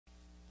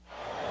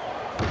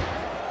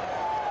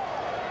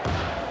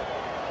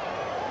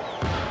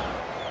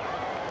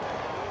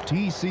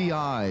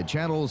TCI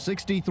Channel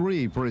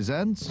 63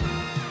 presents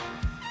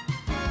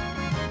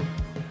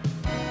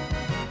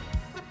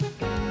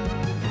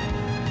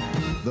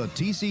the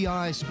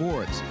TCI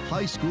Sports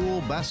High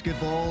School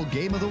Basketball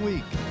Game of the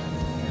Week.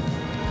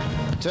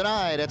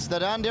 Tonight, it's the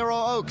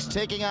Dondero Oaks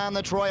taking on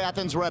the Troy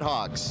Athens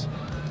Redhawks.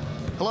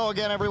 Hello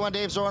again, everyone.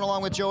 Dave Zorn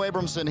along with Joe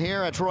Abramson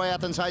here at Troy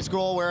Athens High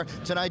School, where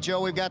tonight,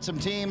 Joe, we've got some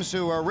teams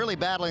who are really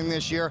battling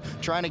this year,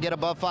 trying to get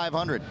above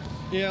 500.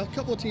 Yeah, a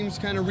couple of teams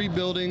kind of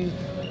rebuilding,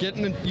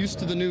 getting used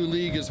to the new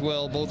league as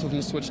well. Both of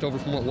them switched over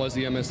from what was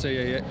the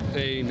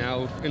MSAA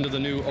now into the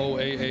new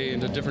OAA,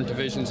 into different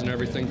divisions and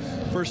everything.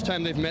 First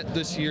time they've met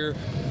this year.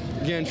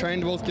 Again, trying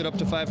to both get up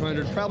to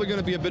 500. Probably going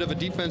to be a bit of a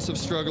defensive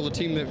struggle. The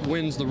team that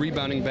wins the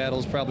rebounding battle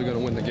is probably going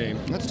to win the game.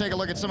 Let's take a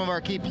look at some of our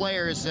key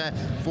players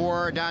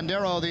for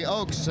Dondero, the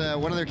Oaks.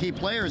 One of their key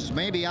players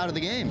may be out of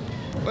the game.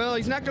 Well,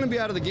 he's not going to be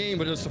out of the game,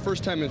 but it's the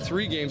first time in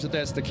 3 games that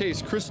that's the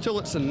case. Chris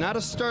Tillotson, not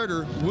a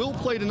starter, will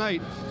play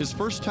tonight. His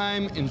first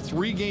time in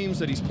 3 games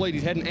that he's played. He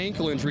had an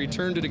ankle injury,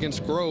 turned it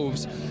against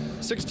Groves.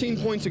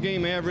 16 points a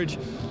game average.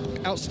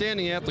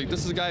 Outstanding athlete.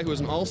 This is a guy who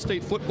is an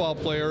all-state football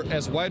player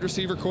as wide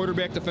receiver,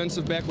 quarterback,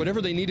 defensive back. Whatever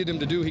they needed him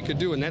to do, he could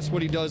do, and that's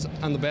what he does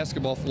on the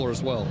basketball floor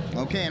as well.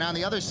 Okay, and on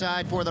the other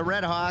side for the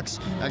Redhawks,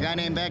 a guy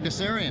named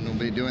Bagdasarian will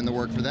be doing the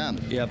work for them.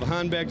 Yeah,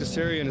 Vahan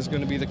Bagdasarian is going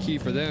to be the key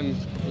for them.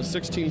 With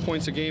 16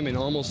 points a game and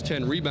almost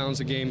 10 rebounds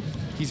a game,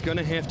 he's going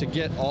to have to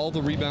get all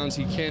the rebounds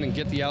he can and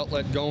get the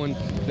outlet going.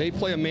 They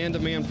play a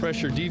man-to-man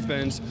pressure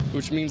defense,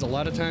 which means a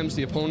lot of times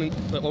the opponent,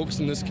 the Oaks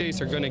in this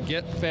case, are going to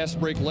get fast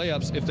break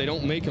layups. If they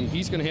don't make them,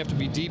 he's going to have to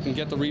be deep and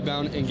get the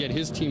rebound and get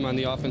his team on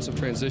the offensive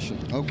transition.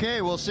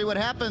 Okay, we'll see what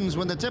happens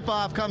when the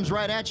tip-off comes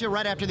right at you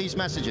right after these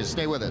messages.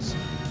 Stay with us.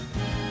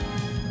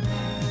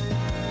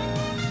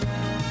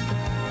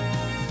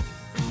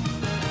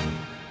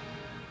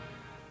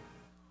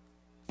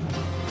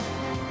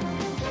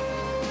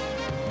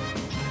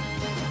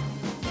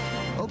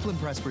 Oakland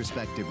Press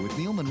Perspective with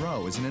Neil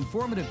Monroe is an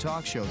informative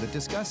talk show that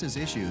discusses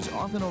issues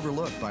often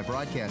overlooked by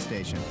broadcast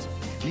stations.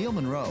 Neil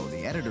Monroe,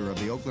 the editor of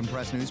the Oakland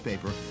Press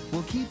newspaper,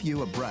 will keep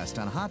you abreast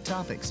on hot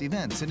topics,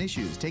 events, and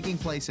issues taking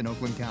place in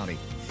Oakland County.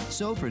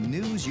 So for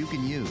news you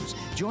can use,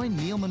 join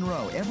Neil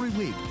Monroe every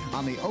week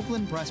on the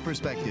Oakland Press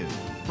Perspective,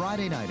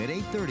 Friday night at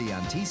 8:30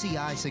 on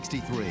TCI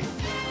 63.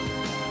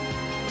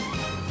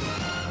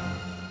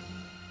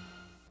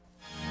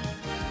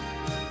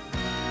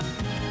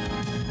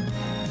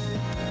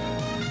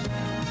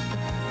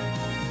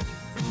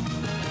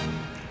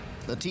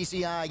 The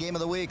TCI Game of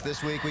the Week.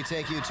 This week we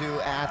take you to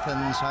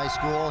Athens High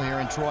School here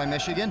in Troy,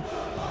 Michigan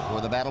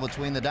for the battle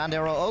between the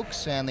Dondero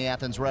Oaks and the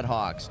Athens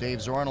Redhawks.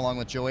 Dave Zorn along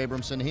with Joe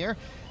Abramson here.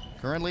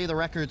 Currently the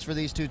records for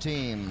these two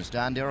teams: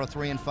 Dondero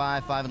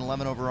 3-5,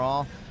 5-11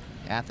 overall.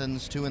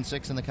 Athens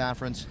 2-6 in the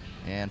conference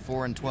and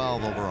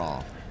 4-12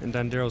 overall. And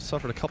Dondero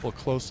suffered a couple of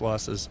close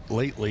losses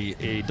lately.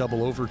 A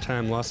double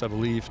overtime loss, I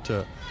believe,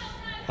 to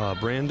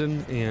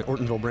Brandon and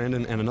Ortonville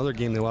Brandon, and another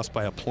game they lost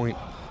by a point.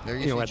 There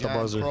you see at John the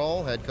buzzer.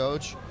 Kroll, head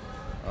coach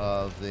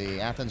of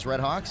the Athens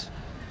Redhawks.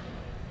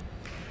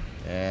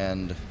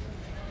 And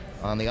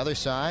on the other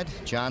side,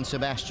 John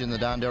Sebastian, the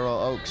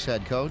Dondero Oaks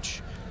head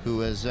coach, who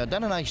has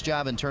done a nice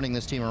job in turning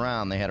this team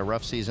around. They had a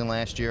rough season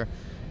last year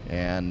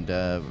and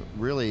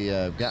really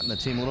gotten the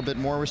team a little bit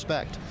more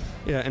respect.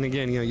 Yeah, and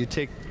again, you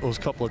take those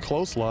couple of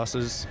close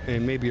losses,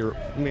 and maybe you're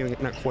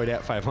not quite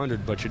at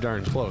 500, but you're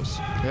darn close.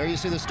 There you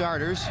see the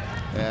starters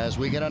as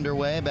we get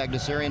underway.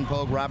 Bagdasarian,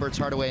 Pogue, Roberts,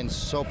 Hardaway, and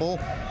Sopel.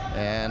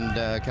 And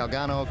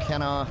Calgano,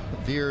 Kenna,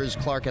 Veers,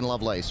 Clark, and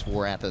Lovelace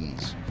for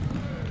Athens.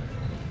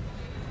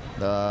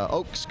 The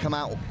Oaks come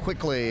out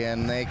quickly,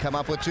 and they come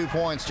up with 2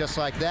 points just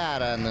like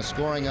that on the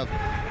scoring of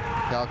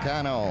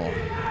Calcano.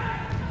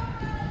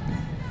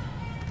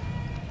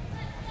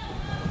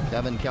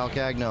 Kevin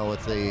Calcagno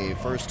with the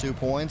first 2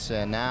 points,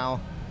 and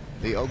now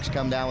the Oaks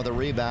come down with a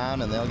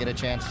rebound, and they'll get a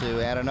chance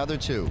to add another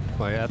 2.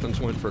 Well, Athens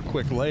went for a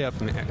quick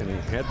layup and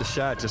had the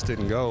shot, just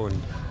didn't go, and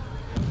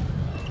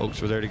Oaks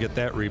were there to get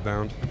that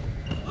rebound.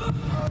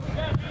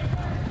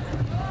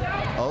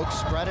 Oaks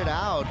spread it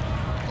out.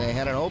 They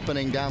had an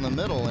opening down the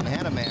middle and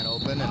had a man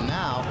open, and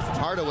now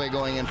Hardaway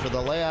going in for the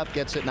layup,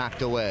 gets it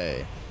knocked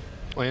away.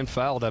 And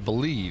fouled, I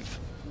believe,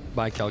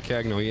 by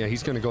Calcagno. Yeah,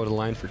 he's going to go to the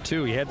line for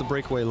 2. He had the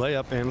breakaway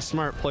layup, and a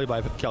smart play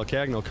by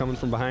Calcagno coming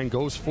from behind,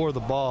 goes for the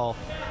ball.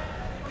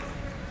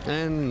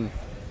 And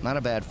not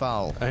a bad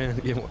foul.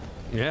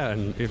 Yeah,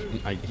 and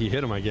he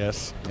hit him, I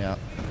guess. Yeah.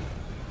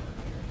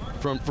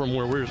 From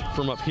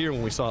up here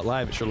when we saw it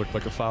live, it sure looked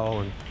like a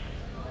foul. And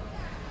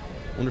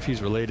I wonder if he's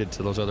related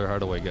to those other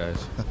Hardaway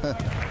guys.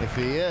 If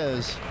he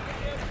is,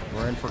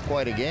 we're in for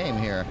quite a game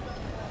here.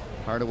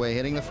 Hardaway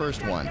hitting the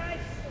first one.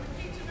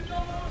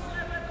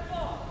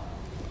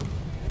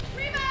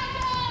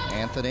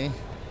 Anthony,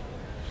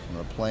 one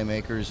of the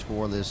playmakers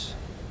for this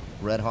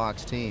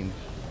Redhawks team.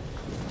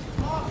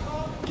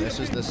 This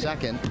is the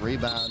second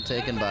rebound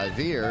taken by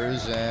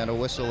Veers, and a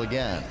whistle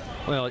again.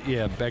 Well,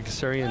 yeah,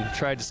 Bagdasarian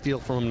tried to steal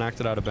it from him, knocked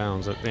it out of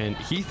bounds, and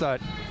he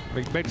thought,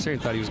 Bagdasarian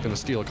thought he was going to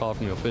steal a call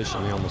from the official,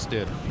 and he almost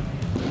did.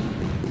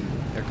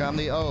 Here come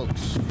the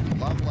Oaks.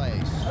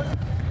 Lovelace trying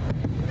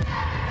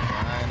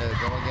to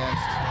go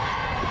against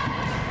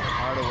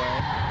Hardaway.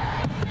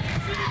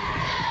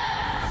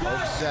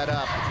 Oaks set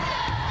up.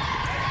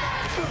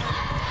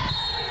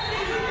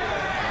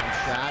 One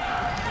shot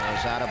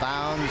goes out of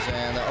bounds,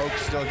 and the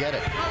Oaks still get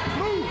it.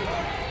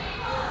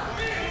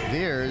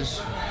 Veers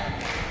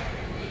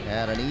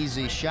had an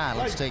easy shot.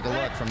 Let's take a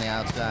look from the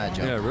outside,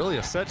 Joe. Yeah, really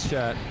a set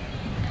shot.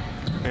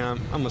 And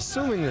I'm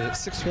assuming that at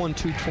 6'1",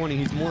 220,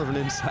 he's more of an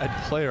inside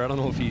player. I don't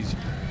know if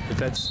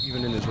that's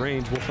even in his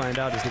range. We'll find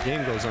out as the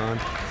game goes on.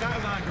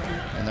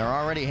 And they're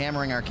already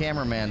hammering our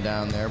cameraman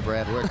down there,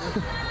 Brad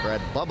Wicker.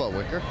 Brad Bubba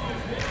Wicker.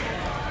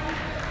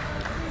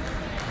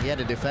 He had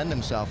to defend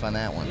himself on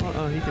that one.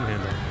 Oh, he can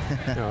handle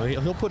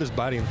it. He'll put his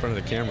body in front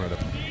of the camera to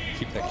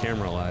keep that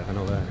camera alive. I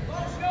know that.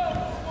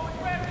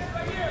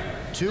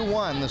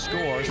 2-1 the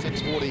score,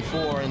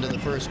 6:44 into the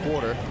first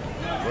quarter.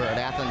 We're at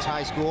Athens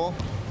High School.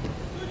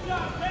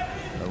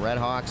 The Red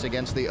Hawks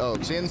against the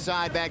Oaks.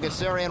 Inside,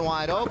 Bagdasarian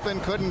wide open.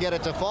 Couldn't get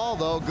it to fall,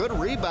 though. Good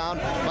rebound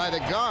by the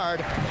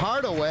guard,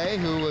 Hardaway,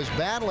 who was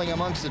battling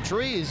amongst the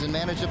trees and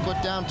managed to put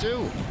down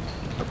 2.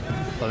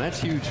 Well, that's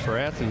huge for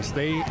Athens.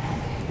 They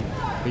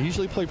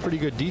usually play pretty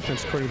good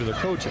defense, according to their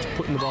coach. It's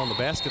putting the ball in the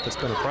basket that's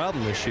been a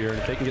problem this year. And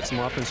if they can get some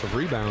offensive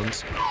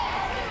rebounds,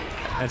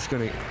 it's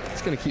going to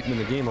keep them in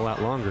the game a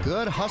lot longer.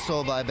 Good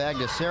hustle by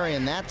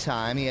Bagdasarian that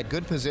time. He had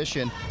good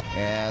position,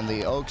 and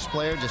the Oaks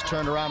player just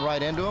turned around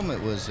right into him.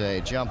 It was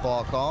a jump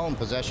ball call, and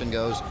possession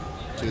goes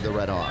to the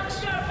Red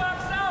Hawks.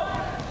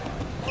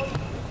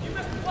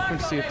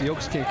 Let's see if the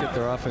Oaks can't get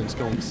their offense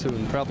going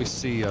soon. Probably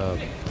see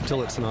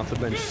Tillotson off the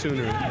bench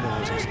sooner than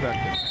was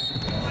expected.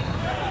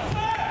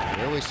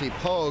 Here we see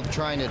Pogue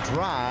trying to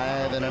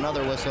drive, and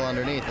another whistle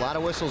underneath. A lot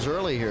of whistles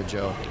early here,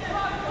 Joe.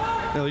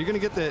 No, you're going to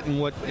get that in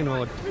what,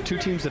 two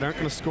teams that aren't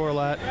going to score a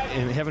lot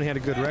and haven't had a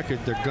good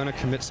record, they're going to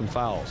commit some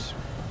fouls.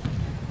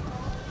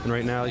 And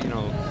right now,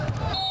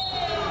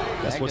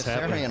 that's what's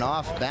happening.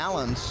 Off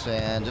balance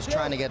and just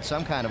trying to get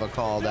some kind of a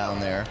call down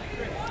there.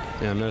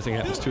 Yeah, another thing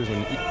happens too is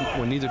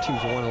when neither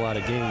team's won a lot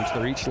of games,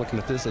 they're each looking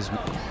at this as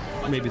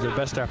maybe their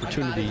best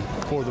opportunity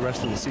for the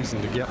rest of the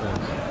season to get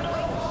one.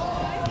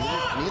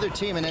 Neither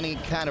team in any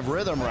kind of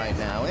rhythm right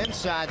now.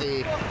 Inside,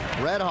 the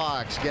Red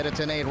Hawks get it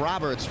to Nate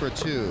Roberts for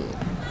 2.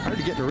 Hard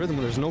to get in a rhythm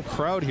when there's no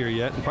crowd here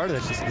yet, and part of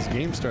that's just this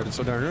game started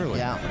so darn early.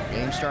 Yeah,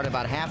 game started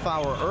about half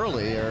hour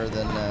earlier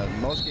than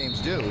most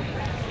games do.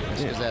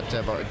 Because that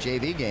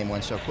JV game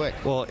went so quick.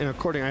 Well, and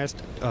according, I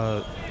asked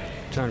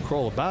John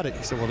Kroll about it.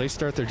 He said, well, they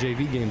start their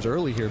JV games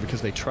early here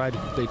because they try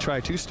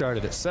to start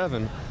it at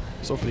 7.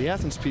 So for the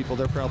Athens people,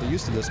 they're probably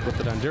used to this, but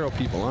the Dondero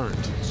people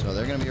aren't. So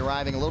they're going to be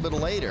arriving a little bit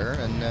later,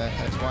 and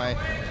that's why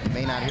you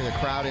may not hear the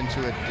crowd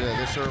into it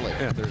this early.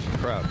 Yeah, there's a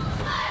crowd.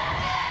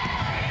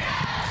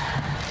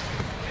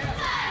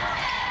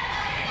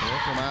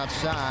 From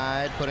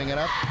outside, putting it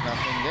up,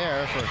 nothing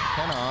there for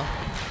Kenoff.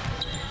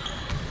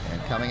 And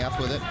coming up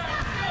with it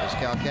is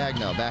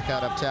Calcagno, back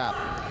out up top.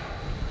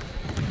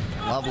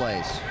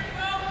 Lovelace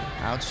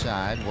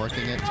outside,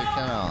 working it to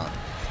Kenoff.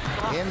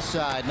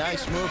 Inside,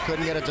 nice move,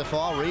 couldn't get it to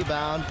fall.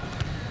 Rebound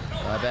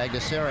by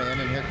Bagdasarian,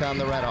 and here come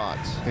the Red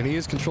Hawks. And he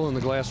is controlling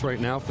the glass right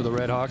now for the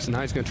Red Hawks, and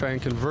now he's going to try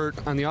and convert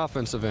on the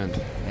offensive end.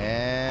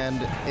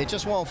 And it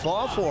just won't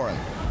fall for him.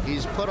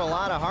 He's put a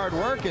lot of hard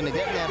work into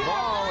getting that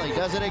ball. He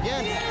does it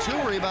again.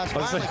 2 rebounds,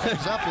 finally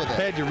comes up with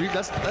it.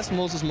 That's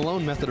Moses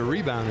Malone method of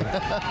rebounding.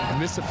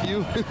 Miss a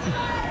few.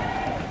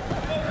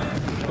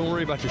 Don't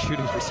worry about your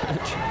shooting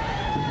percentage.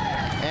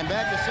 And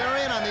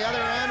Bagdasarian on the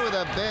other end with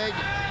a big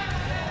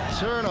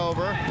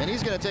turnover. And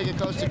he's going to take it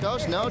coast to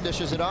coast. No,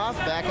 dishes it off.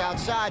 Back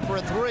outside for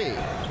a 3.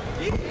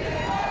 In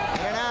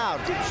and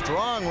out.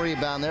 Strong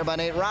rebound there by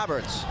Nate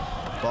Roberts.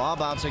 Ball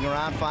bouncing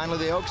around. Finally,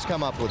 the Oaks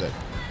come up with it.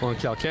 Well, and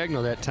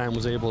Calcagno that time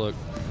was able to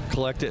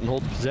collect it and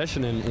hold the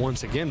possession, and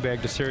once again,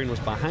 Bagdasarian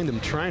was behind him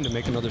trying to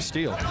make another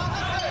steal.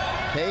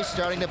 Pace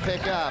starting to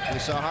pick up. We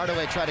saw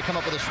Hardaway try to come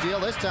up with a steal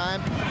this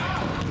time.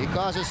 He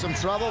causes some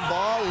trouble.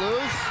 Ball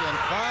loose, and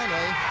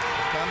finally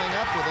coming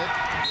up with it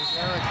is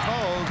Eric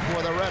Pogue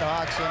for the Red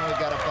Hawks, and we've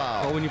got a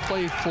foul. Well, when you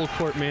play full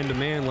court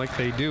man-to-man like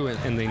they do,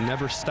 and they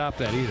never stop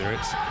that either,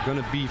 it's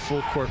going to be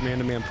full court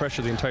man-to-man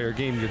pressure the entire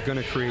game. You're going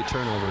to create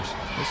turnovers.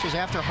 This was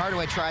after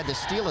Hardaway tried the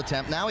steal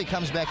attempt. Now he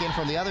comes back in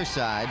from the other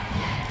side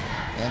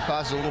and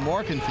causes a little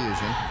more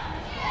confusion.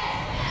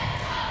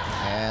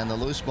 And the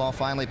loose ball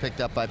finally picked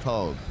up by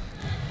Pogue.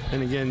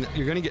 And again,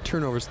 you're going to get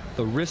turnovers.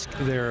 The risk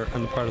there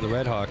on the part of the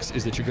Red Hawks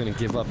is that you're going to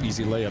give up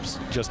easy layups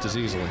just as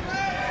easily.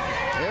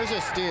 Here's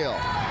a steal.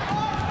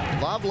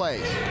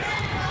 Lovelace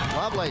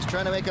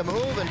trying to make a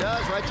move and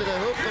does right to the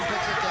hoop and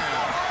puts it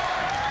down.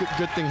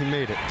 Good thing he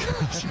made it.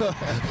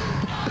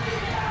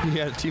 He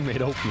had a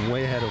teammate open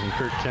way ahead of him,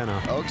 Kurt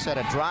Kenna. Oaks had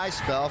a dry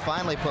spell,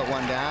 finally put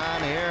one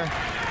down here.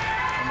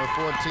 Number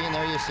 14,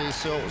 there you see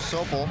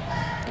Sopel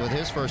with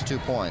his first 2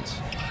 points.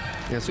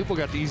 Yeah, Supel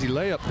got the easy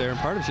layup there, and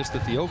part of it's just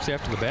that the Oaks,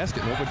 after the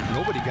basket,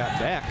 nobody got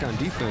back on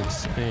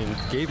defense and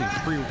gave him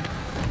free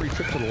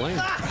trip to the lane.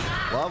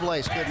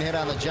 Lovelace couldn't hit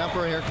on the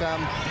jumper. Here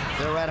come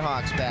the Red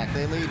Hawks back.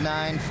 They lead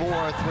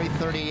 9-4,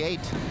 3:38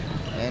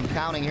 and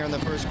counting here in the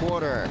first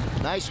quarter.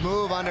 Nice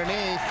move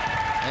underneath.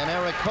 And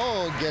Eric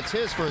Hogue gets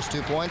his first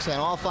 2 points, and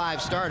all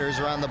 5 starters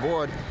are on the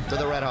board for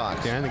the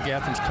Redhawks. Yeah, I think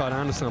Athens caught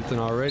on to something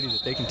already,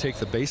 that they can take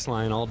the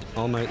baseline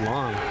all night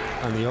long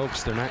on the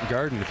Oaks. They're not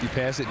guarding. If you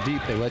pass it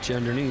deep, they let you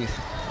underneath.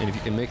 And if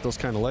you can make those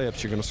kind of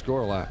layups, you're going to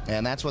score a lot.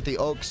 And that's what the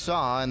Oaks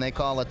saw, and they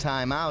call a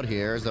timeout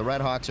here as the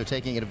Redhawks are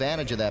taking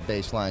advantage of that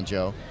baseline,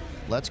 Joe.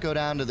 Let's go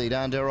down to the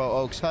Dondero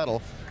Oaks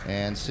huddle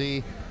and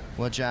see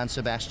what John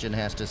Sebastian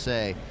has to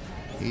say.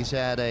 He's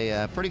had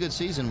a pretty good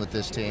season with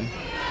this team.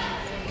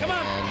 Come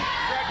on.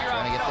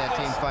 Trying to get that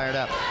team fired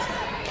up.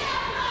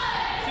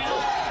 You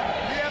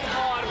have the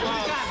ball out of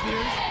bounds.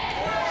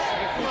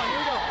 Come on, here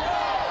we go.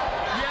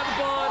 You have the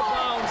ball out of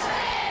bounds.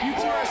 You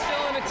two are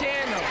still in a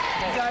tandem.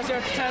 You guys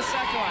are at the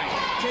 10-second line.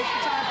 Take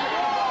your time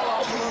picking the ball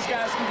up so those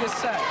guys can get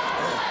set.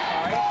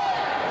 All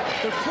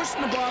right? They're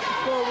pushing the ball up the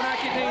floor. We're not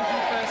getting any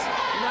defense.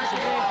 We're not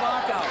getting any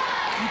block out.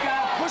 You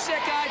got to push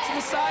that guy to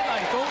the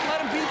sideline. Don't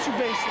let him beat you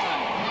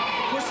baseline.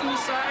 Push him to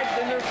the side,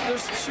 then they're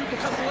shooting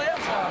a couple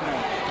layups down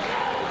there.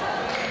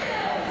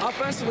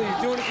 Offensively,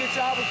 you're doing a good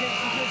job of getting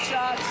some good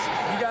shots.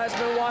 You guys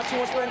have been watching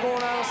what's been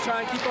going on. Let's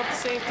try and keep up the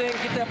same thing.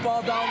 Get that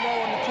ball down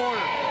low in the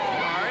corner.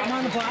 All right? I'm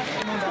on the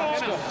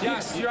block.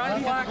 Yes, you're on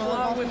the block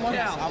along with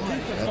Cal.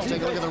 Let's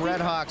take a look at the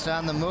Redhawks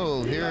on the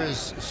move. Here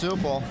is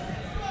Supple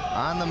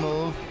on the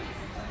move,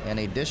 and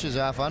he dishes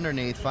off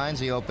underneath, finds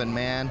the open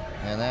man,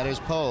 and that is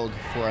Pogue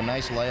for a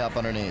nice layup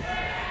underneath.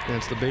 And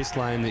it's the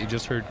baseline that you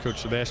just heard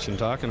Coach Sebastian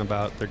talking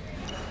about. They're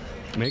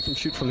make them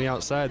shoot from the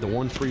outside. The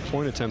 1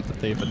 3-point attempt that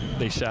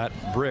they shot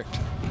bricked.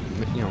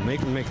 You know, make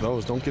them make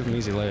those. Don't give them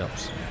easy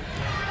layups.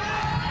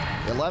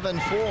 11-4,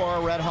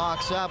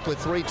 Redhawks up with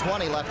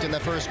 3:20 left in the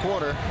first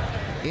quarter.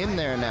 In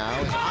there now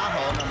is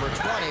Aho, number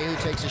 20, who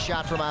takes a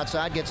shot from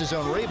outside, gets his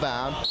own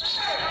rebound,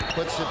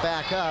 puts it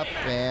back up,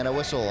 and a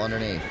whistle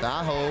underneath.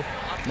 Aho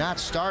not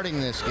starting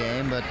this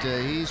game, but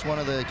he's one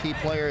of the key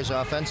players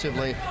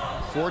offensively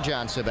for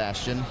John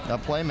Sebastian, a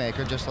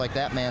playmaker just like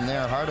that man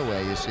there,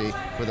 Hardaway, you see,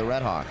 for the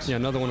Redhawks. Yeah,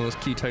 another one of those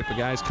key type of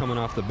guys coming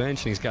off the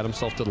bench, and he's got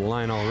himself to the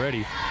line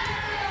already.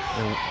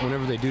 And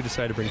whenever they do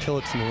decide to bring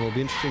Tillotson in, it'll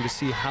be interesting to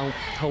see how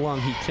long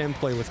he can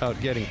play without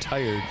getting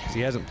tired, because he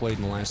hasn't played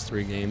in the last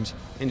 3 games,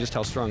 and just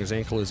how strong his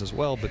ankle is as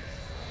well. But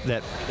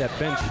that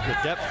bench, the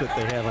depth that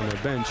they have on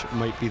their bench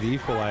might be the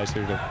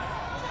equalizer to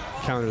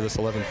counter this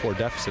 11-4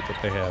 deficit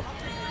that they have.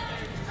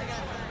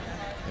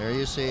 There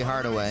you see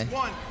Hardaway.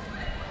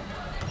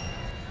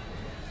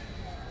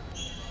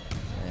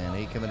 And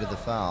he committed the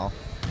foul.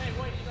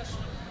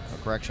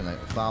 Correction, the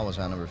foul was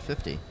on number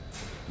 50,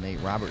 Nate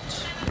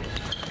Roberts.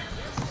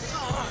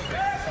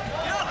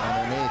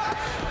 Underneath.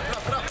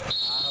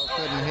 Aho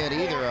couldn't hit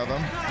either of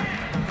them.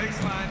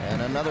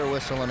 And another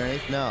whistle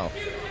underneath. No.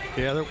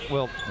 Yeah,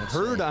 well,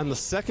 Hurd on the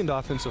second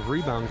offensive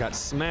rebound got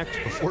smacked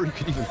before he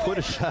could even put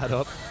a shot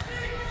up.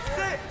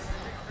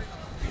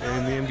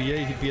 And in the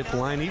NBA, he'd be at the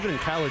line. Even in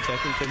college, I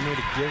think they might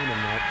have given him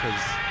that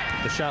because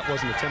the shot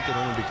wasn't attempted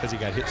only because he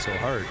got hit so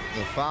hard.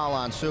 The foul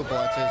on Supple,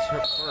 that's his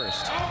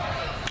first.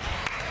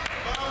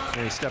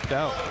 And he stepped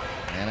out.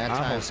 And that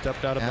Aho time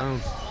stepped out of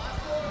bounds.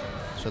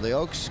 So the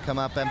Oaks come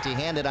up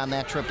empty-handed on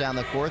that trip down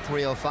the court.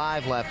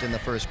 3:05 left in the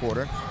first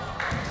quarter.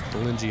 The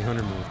Lindsey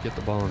Hunter move. Get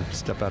the ball and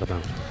step out of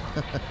bounds.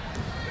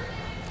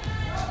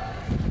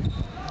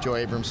 Joe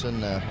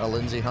Abramson, a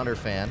Lindsey Hunter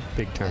fan.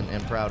 Big time.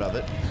 And proud of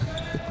it.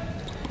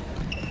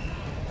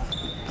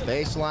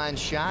 Baseline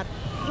shot.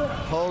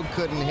 Pogue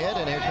couldn't hit,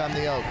 and here come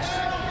the Oaks.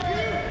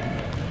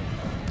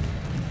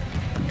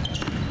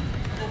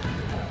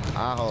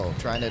 Aho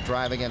trying to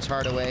drive against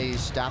Hardaway.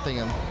 He's stopping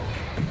him.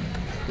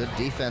 Good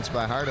defense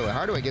by Hardaway.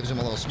 Hardaway gives him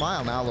a little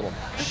smile now, a little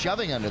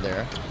shoving under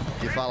there.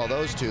 If you follow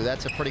those two,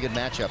 that's a pretty good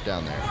matchup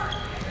down there.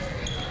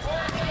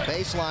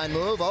 Baseline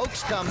move.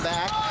 Oaks come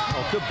back.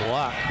 Oh, good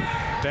block.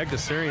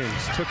 Bagdasarian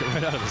took it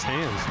right out of his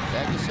hands.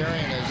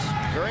 Bagdasarian is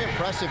very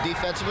impressive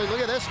defensively.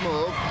 Look at this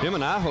move. Him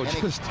and Aho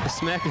just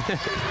smacking it.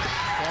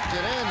 Kept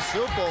it in.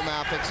 Supple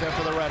now picks up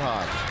for the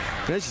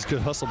Redhawks. That's just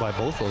good hustle by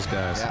both those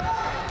guys. Yeah.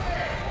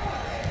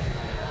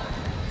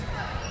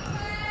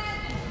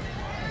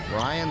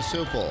 Ryan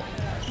Supple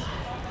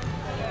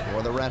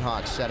for the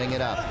Redhawks, setting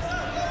it up.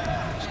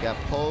 He's got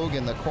Pogue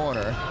in the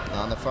corner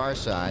on the far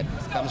side.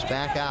 Comes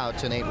back out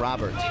to Nate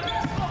Roberts.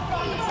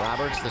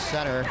 Roberts, the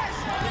center,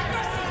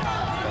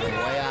 coming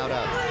way out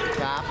up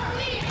top.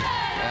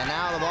 And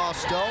now the ball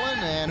stolen,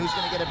 and who's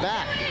going to get it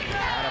back?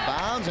 Out of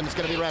bounds, and it's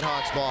going to be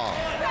Redhawks ball.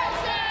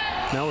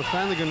 Now we're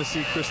finally going to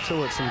see Chris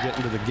Tillotson get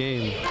into the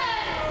game,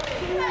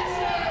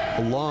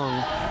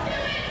 along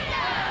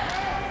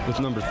with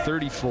number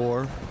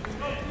 34,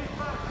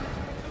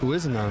 who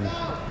isn't on.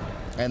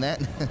 And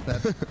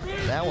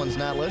that one's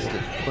not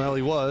listed. Well,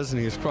 he was, and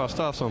he was crossed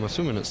off, so I'm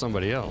assuming it's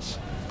somebody else.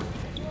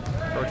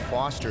 Kurt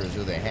Foster is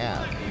who they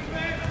have.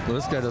 Well,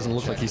 this guy doesn't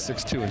look like he's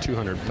 6'2" and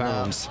 200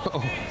 pounds. No.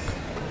 So.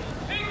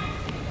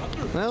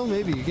 Well,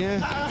 maybe,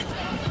 yeah,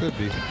 could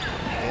be.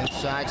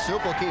 Inside,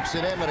 Supple keeps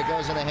it in, but it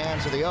goes in the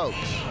hands of the Oaks.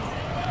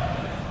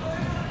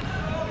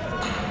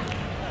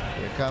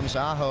 Here comes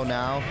Aho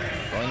now,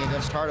 going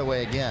against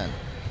Hardaway again.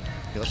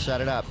 He'll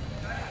set it up.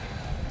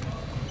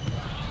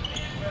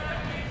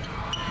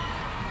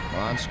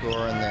 On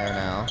score in there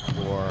now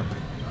for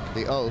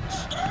the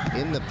Oaks.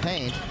 In the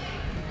paint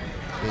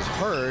is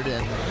Hurd,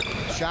 and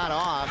shot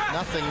off.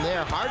 Nothing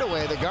there.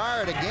 Hardaway, the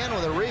guard, again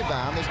with a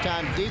rebound, this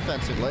time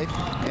defensively.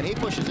 And he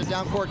pushes it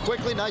down court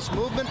quickly. Nice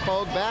movement.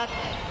 Pogue back.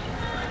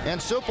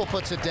 And Supel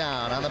puts it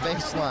down on the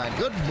baseline.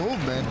 Good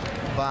movement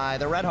by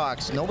the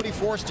Redhawks. Nobody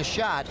forced a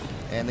shot,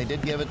 and they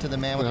did give it to the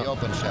man with the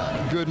open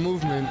shot. Good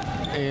movement,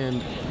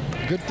 and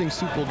good thing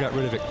Supel got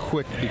rid of it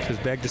quick, because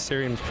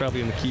Bagdasarian was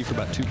probably in the key for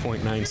about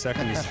 2.9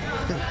 seconds.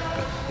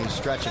 He was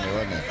stretching it,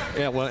 wasn't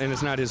he? Yeah, well, and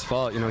it's not his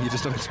fault. You know, you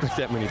just don't expect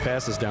that many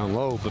passes down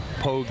low, but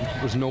Pogue,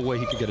 there's no way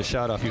he could get a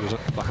shot off. He was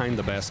behind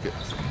the basket.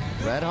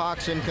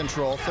 Redhawks in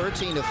control,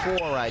 13-4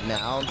 right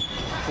now.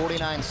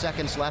 49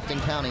 seconds left and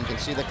counting. You can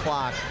see the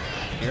clock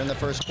here in the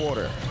first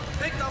quarter.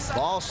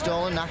 Ball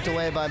stolen, knocked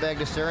away by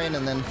Bagdasarian,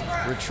 and then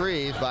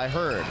retrieved by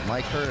Hurd.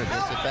 Mike Hurd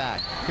gets it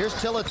back. Here's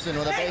Tillotson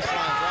with a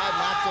baseline drive,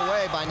 knocked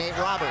away by Nate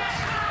Roberts.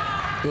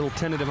 A little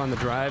tentative on the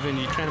drive, and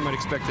you kind of might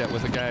expect that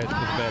with a guy with a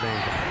bad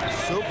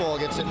angle. Supel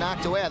gets it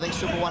knocked away. I think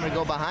Supel wanted to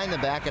go behind the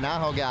back, and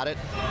Aho got it.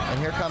 And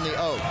here come the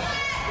Oaks.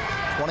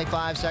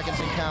 25 seconds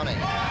and counting.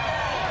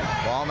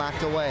 Ball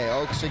knocked away.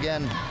 Oaks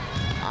again.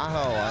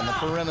 Aho on the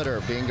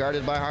perimeter, being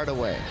guarded by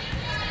Hardaway.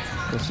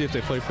 Let's see if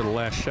they play for the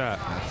last shot.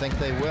 I think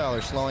they will.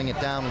 They're slowing it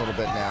down a little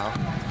bit now.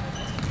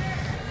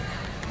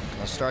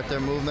 They'll start their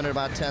movement at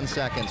about 10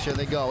 seconds. Here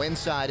they go.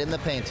 Inside in the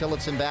paint.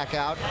 Tillotson back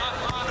out.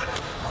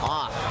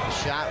 Off.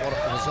 The shot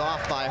was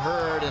off by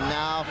Hurd, and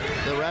now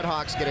the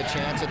Redhawks get a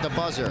chance at the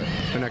buzzer.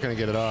 They're not going to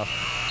get it off.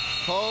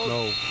 Pogue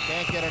No.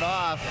 can't get it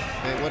off.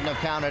 It wouldn't have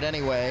counted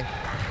anyway.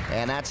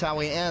 And that's how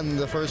we end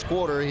the first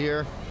quarter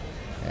here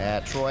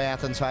at Troy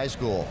Athens High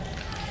School.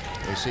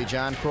 We see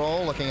John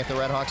Kroll looking at the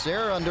Redhawks.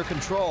 They're under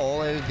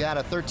control. They've got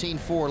a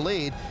 13-4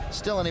 lead.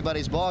 Still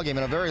anybody's ball game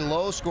in a very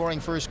low-scoring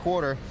first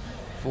quarter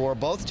for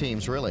both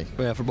teams, really.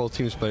 Yeah, for both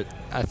teams, but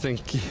I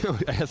think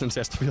Athens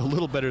has to be a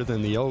little better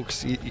than the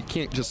Oaks. You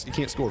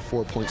can't score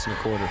 4 points in a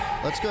quarter.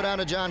 Let's go down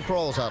to John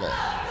Kroll's huddle.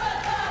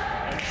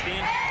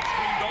 Understand?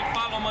 Don't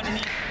follow him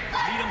underneath.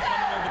 Lead him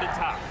coming over the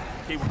top.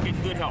 Okay, we're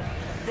getting good help.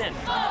 Then,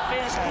 on the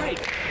fast break,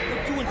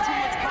 we're doing too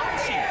much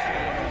boxing.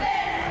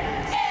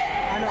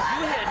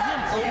 You had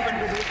him open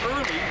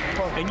early,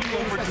 and you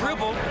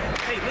over-dribbled.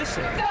 Hey,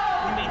 listen,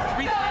 we made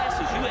 3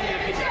 passes. You ended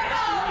up getting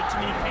faster. We made too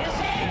many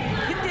passes.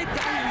 Get that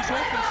guy who's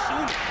open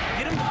sooner.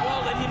 Get him the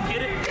ball, let him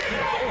get it, keep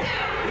going.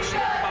 We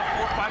should have about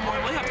 4 or 5 more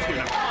layups here.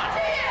 Now, come on.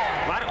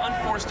 A lot of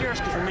unforced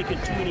errors because we're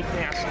making too many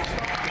passes.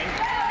 Okay?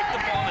 Kick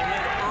the ball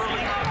ahead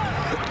early.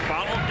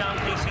 Follow him down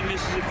in case he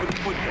misses it for the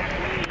putback.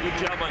 Good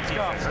job on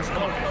defense. Let's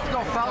go. Let's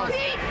go, fellas.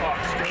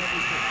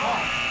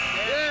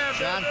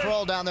 John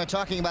Kroll down there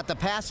talking about the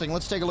passing.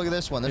 Let's take a look at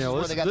this one. This is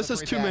where they got this the is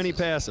 3 too many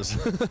passes.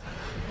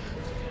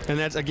 And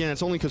that's, again,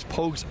 it's only because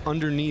Pogue's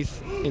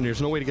underneath, and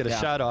there's no way to get a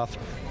shot off.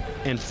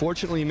 And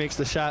fortunately, he makes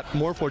the shot.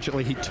 More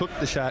fortunately, he took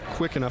the shot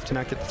quick enough to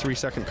not get the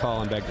 3-second call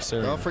on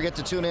Bagdasarian. Don't forget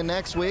to tune in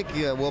next week.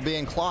 We'll be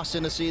in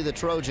Clawson to see the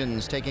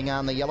Trojans taking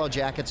on the Yellow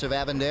Jackets of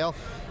Avondale.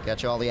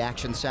 Catch all the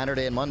action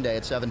Saturday and Monday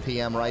at 7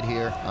 p.m. right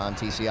here on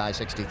TCI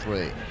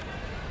 63.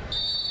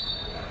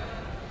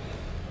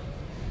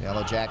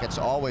 Yellow Jackets,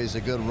 always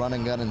a good run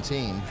and gun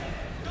team.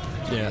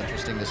 Yeah.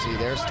 Interesting to see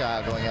their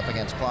style going up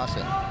against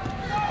Clawson.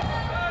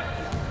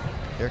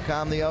 Here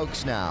come the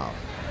Oaks now,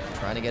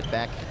 trying to get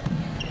back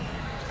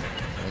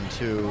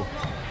into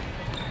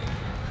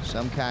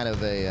some kind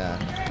of a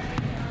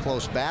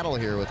close battle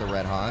here with the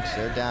Redhawks.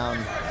 They're down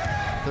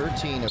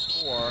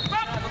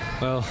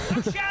 13-4. Well,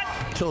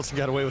 Tillotson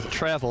got away with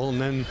travel,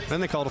 and then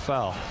they called a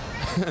foul.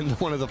 And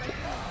one of the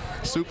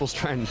Supel's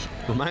trying to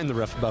remind the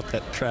ref about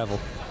that travel.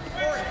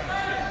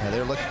 Yeah,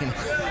 they're looking.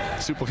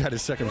 Supel got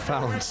his 2nd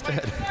foul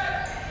instead.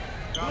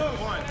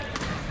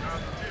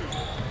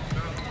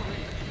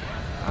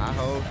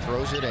 Aho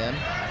throws it in.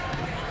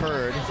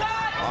 Hurd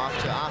off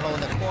to Aho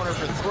in the corner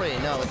for 3.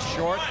 No, it's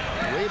short.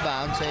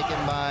 Rebound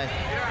taken by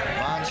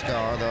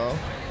Monstar, though,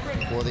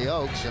 for the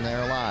Oaks, and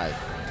they're alive.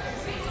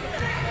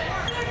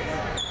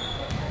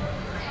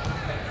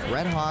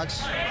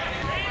 Redhawks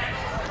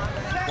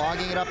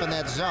clogging it up in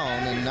that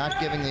zone and not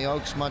giving the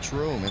Oaks much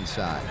room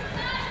inside.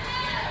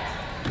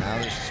 Now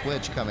there's a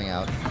switch coming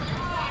out.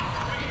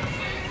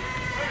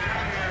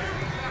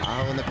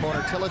 Aho in the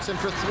corner. Tillotson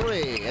for 3.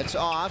 It's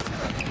off.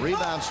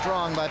 Rebound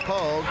strong by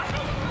Pogue.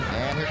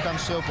 And here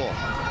comes Supel.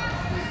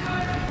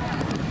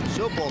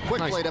 Supel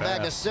quickly Nice to pass.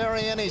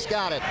 Bagdasarian. He's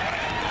got it.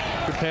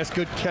 Good pass,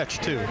 good catch,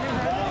 too.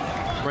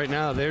 Right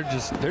now, they're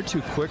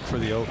too quick for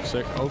the Oaks.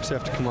 The Oaks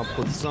have to come up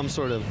with some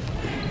sort of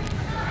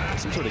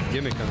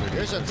gimmick on their game.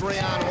 Here's a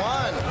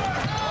 3-on-1.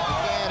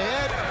 Can't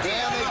hit.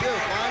 Damn, they do.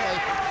 Finally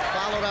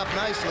followed up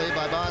nicely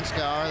by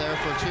Bonskauer there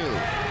for 2.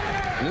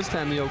 And this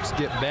time the Oaks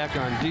get back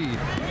on D.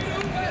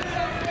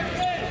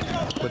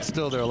 But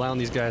still, they're allowing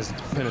these guys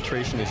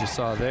penetration, as you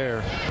saw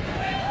there.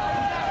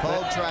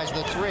 Pogue tries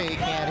the three,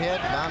 can't hit.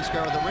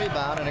 Bonskar with the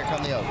rebound, and here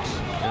come the Oaks.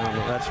 I don't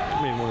know, that's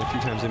maybe one of the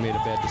few times they made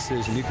a bad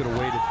decision. You could have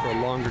waited for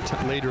a longer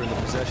time later in the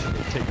possession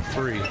to take a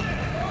three. You're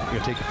going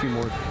to take a few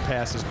more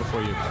passes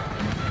before you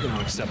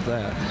accept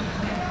that.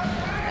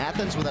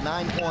 Athens with a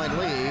 9-point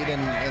lead,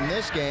 and in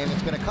this game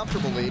it's been a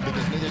comfortable lead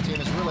because neither team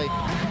has really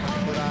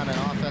put on an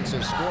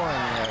offensive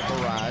scoring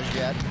barrage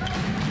yet.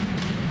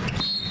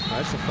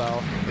 That's a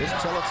foul. Here's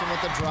Tillotson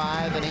with the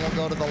drive, and he'll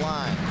go to the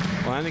line.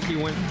 Well, I think he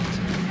went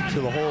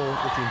to the hole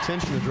with the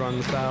intention of drawing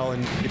the foul,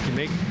 and if you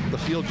make the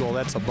field goal,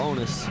 that's a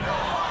bonus.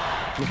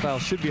 The foul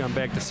should be on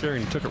Bagdasarian.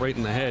 He took it right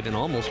in the head and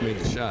almost made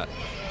the shot.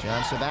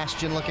 John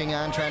Sebastian looking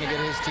on, trying to get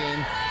his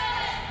team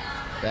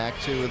back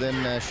to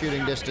within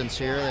shooting distance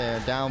here. They're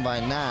down by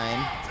 9,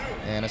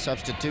 and a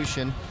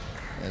substitution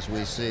as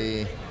we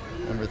see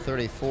number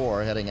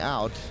 34 heading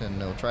out, and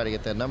they'll try to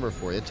get that number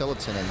for you.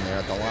 Tillotson in there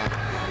at the line.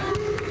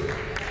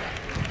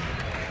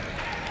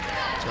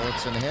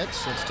 Tillotson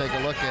hits. Let's take a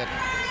look at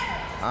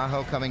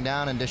Aho coming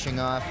down and dishing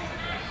off.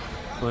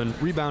 Well,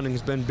 and rebounding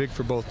has been big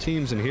for both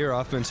teams, and here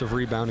offensive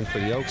rebounding for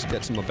the Oaks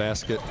gets them a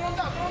basket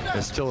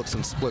as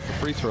Tillotson split the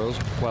free throws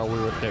while we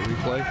were at that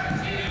replay.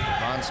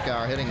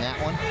 Bonskar hitting that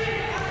one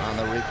on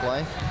the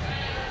replay.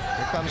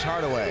 Here comes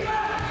Hardaway.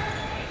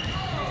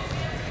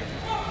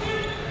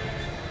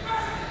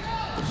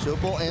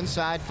 Supple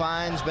inside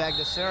finds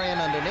Bagdasarian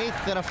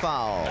underneath, and a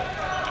foul.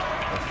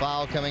 A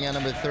foul coming on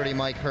number 30,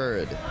 Mike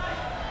Hurd.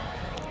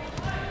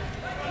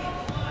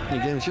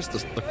 Again, it's just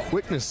the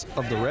quickness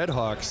of the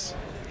Redhawks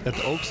that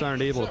the Oaks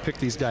aren't able to pick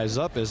these guys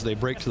up as they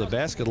break to the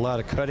basket. A lot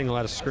of cutting, a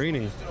lot of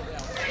screening.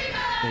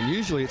 And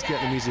usually it's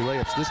getting them easy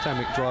layups. This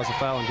time it draws a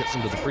foul and gets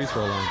them to the free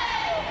throw line.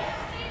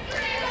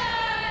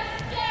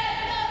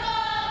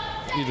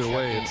 Either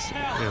way, it's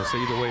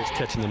either way it's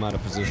catching them out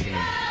of position.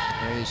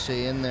 There you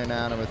see in there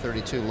now number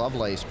 32,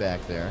 Lovelace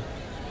back there.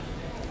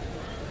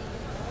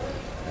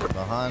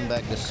 Vahan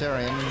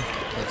Bagdasarian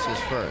hits his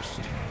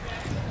first.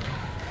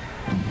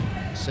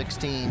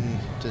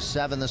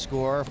 16-7 the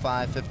score,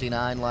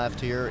 5:59 left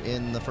here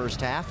in the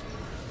first half.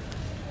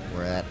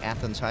 We're at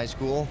Athens High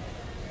School,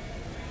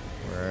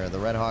 where the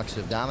Redhawks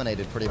have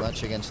dominated pretty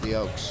much against the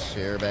Oaks.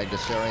 Here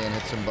Bagdasarian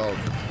hits them both.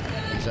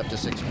 He's up to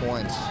 6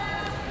 points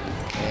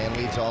and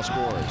leads all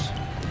scorers.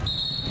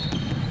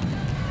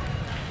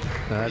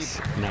 That's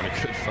not a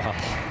good foul.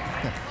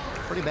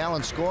 Pretty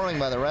balanced scoring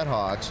by the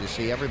Redhawks. You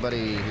see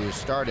everybody who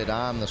started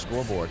on the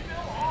scoreboard.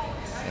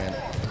 And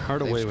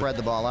Hardaway spread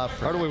the ball out.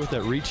 Hardaway with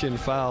that reach-in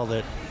foul,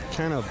 that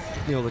kind of,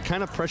 the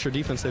kind of pressure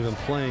defense they've been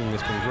playing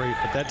has been great.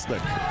 But that's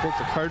both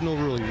the Cardinal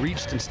really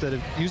used his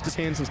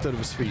hands instead of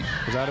his feet.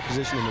 Was out of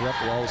position, and the ref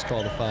will always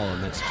call the foul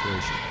in that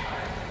situation.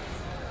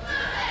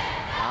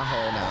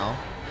 Aho now.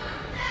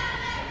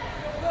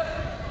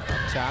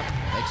 Up top,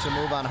 makes a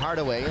move on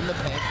Hardaway in the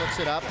paint, puts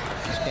it up.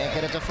 Just can't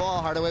get it to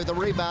fall. Hardaway with the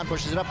rebound,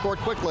 pushes it up court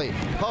quickly.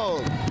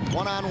 Pogue,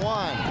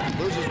 one-on-one,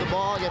 loses the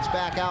ball, gets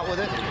back out with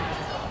it.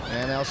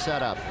 And they'll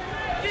set up.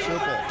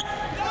 Supple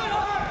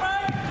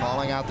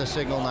calling out the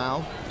signal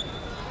now.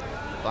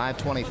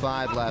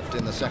 5:25 left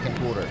in the second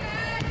quarter.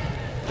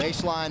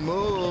 Baseline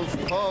move.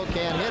 Pogue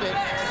can't hit it.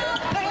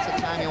 That's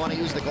the time you want to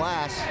use the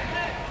glass.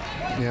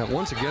 Yeah,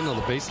 once again, though,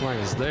 the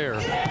baseline is there.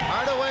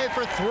 Hardaway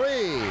for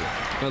three.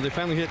 Well, they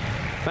finally hit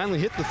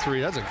the three.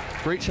 That's a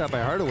great shot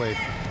by Hardaway.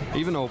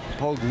 Even though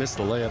Pogue missed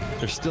the layup,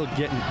 they're still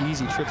getting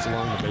easy trips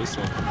along the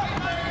baseline.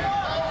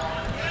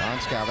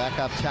 Bonskar back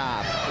up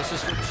top. This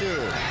is for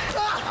two.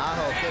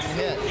 Aho couldn't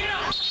hit.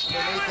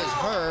 Underneath is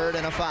Hurd,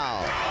 and a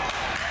foul.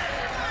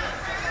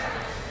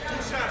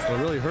 Well,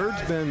 really,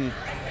 Hurd's been,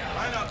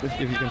 if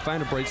you can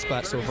find a bright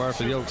spot so far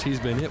for the Oaks, he's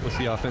been hit with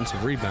the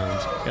offensive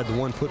rebounds. Had the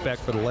one putback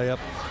for the layup,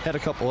 had a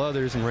couple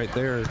others, and right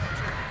there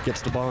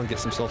gets the ball and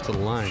gets himself to the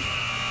line.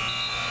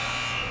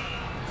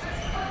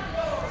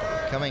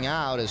 Coming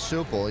out is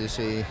Supple. You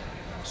see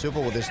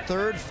Supple with his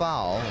third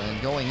foul,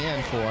 and going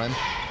in for him,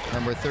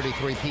 number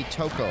 33, Pete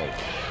Toko.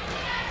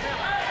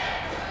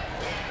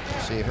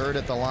 See Hurd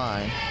at the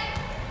line.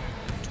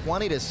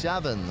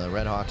 20-7, the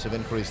Redhawks have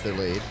increased their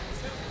lead.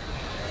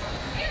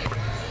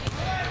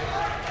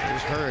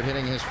 Here's Hurd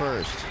hitting his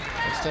first.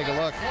 Let's take a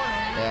look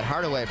at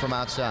Hardaway from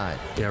outside.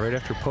 Yeah, right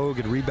after Pogue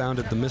had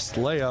rebounded the missed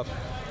layup,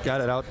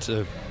 got it out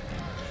to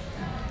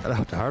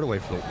Hardaway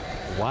for a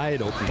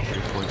wide open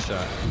three-point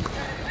shot.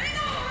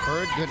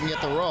 Hurd couldn't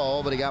get the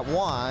roll, but he got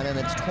one, and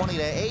it's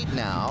 20-8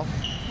 now.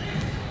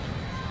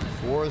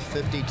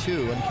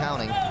 4:52 and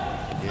counting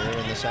here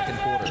in the second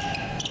quarter.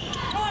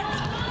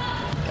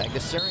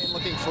 Bagdasarian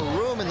looking for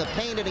room in the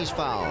paint, and he's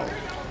fouled.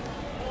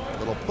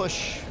 Little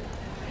push.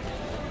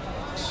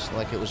 Looks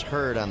like it was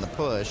Hurd on the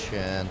push,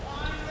 and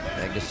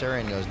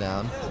Bagdasarian goes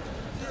down.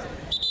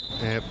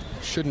 It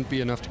shouldn't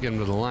be enough to get him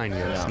to the line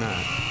yet. It's not.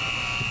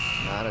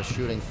 Not a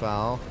shooting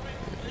foul.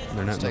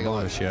 They're not in the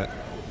bonus yet.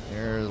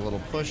 Here's a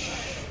little push.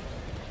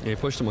 Yeah, he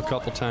pushed him a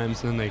couple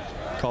times, and then they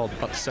called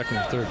about the second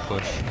or third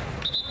push.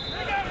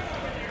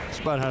 It's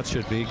about how it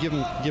should be. Give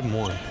him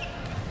one.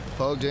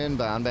 Pogue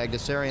inbound.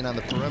 Bagdasarian on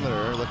the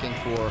perimeter looking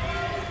for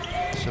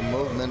some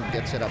movement.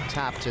 Gets it up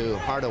top to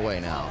Hardaway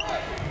now.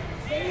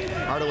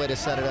 Hardaway to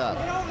set it up.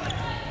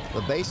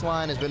 The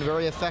baseline has been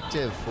very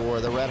effective for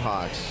the Red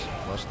Hawks.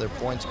 Most of their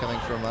points coming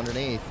from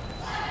underneath.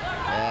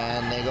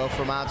 And they go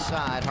from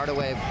outside.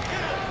 Hardaway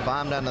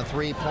bombed on the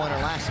three-pointer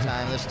last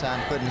time. This time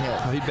couldn't hit.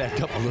 Oh, he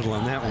backed up a little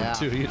on that one,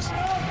 too. He was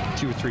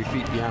 2 or 3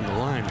 feet beyond the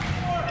line.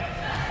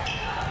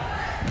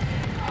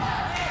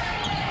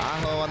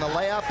 Aho on the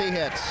layup, he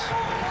hits.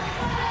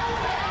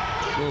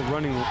 A little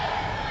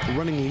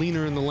running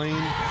leaner in the lane.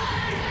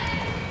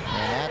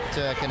 And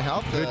that can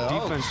help the Good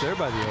defense there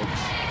by the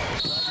Oaks.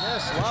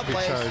 Yes,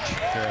 Lovelace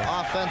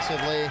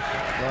offensively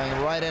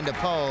going right into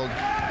Pogue.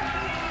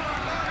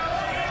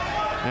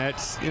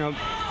 That's,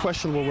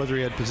 questionable whether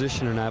he had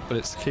position or not, but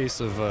it's a case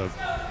of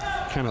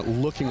kind of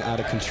looking out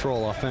of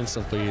control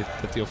offensively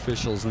that the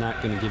official's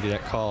not going to give you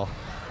that call.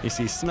 You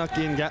see, snuck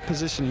in, got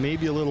position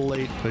maybe a little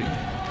late, but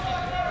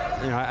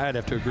I'd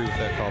have to agree with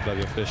that call by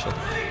the official.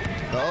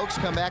 The Oaks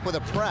come back with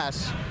a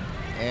press,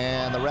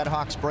 and the Red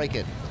Hawks break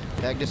it.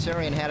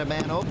 Bagdasarian had a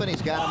man open.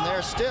 He's got him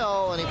there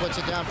still, and he puts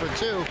it down for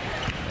 2.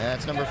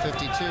 That's number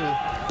 52,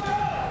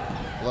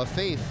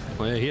 Lafif.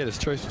 Well, yeah, he had his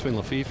choice between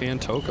Lafif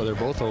and Toko. They're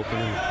both open.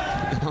 And,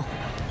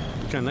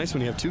 kind of nice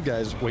when you have 2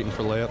 guys waiting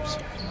for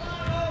layups.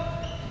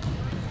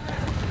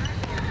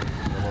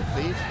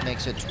 Lafif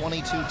makes it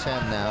 22-10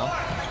 now.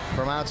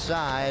 From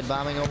outside,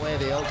 bombing away.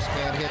 The Oaks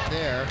can't hit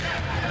there.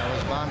 That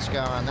was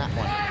Bonskour on that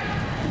one.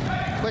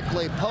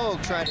 Quickly,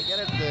 Pogue tried to get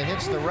it.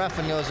 Hits the ref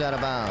and goes out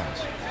of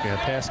bounds. Yeah,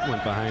 pass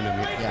went behind him.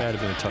 That'd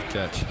have been a tough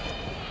catch.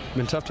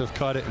 Been tough to have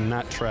caught it and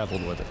not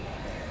traveled with it.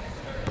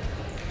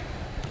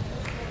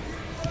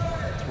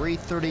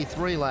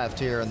 3:33 left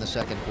here in the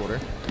second quarter.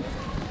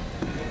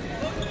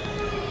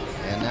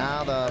 And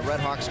now the Red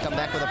Hawks come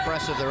back with a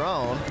press of their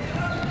own.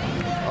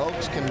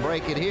 Oaks can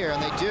break it here,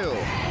 and they do.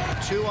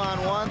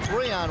 2-on-1,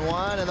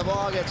 3-on-1, and the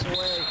ball gets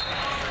away.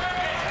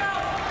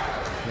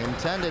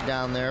 Intended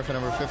down there for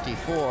number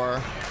 54,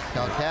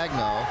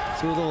 Calcagno.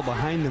 So a little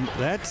behind them.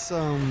 That's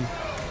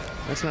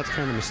not the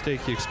kind of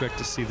mistake you expect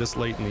to see this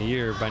late in the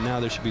year. By now,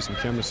 there should be some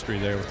chemistry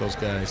there with those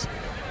guys.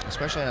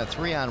 Especially in a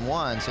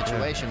 3-on-1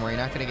 situation where you're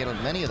not going to get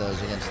many of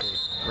those against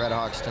the Red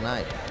Hawks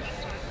tonight.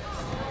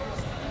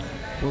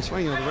 Well, it's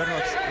funny, the Red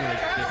Hawks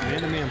get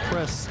man-to-man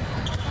press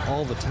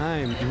all the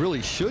time. You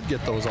really should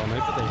get those all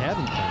night, but they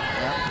haven't been.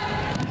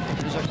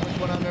 Yep. Here's a quick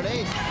one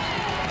underneath.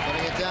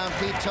 Getting it down,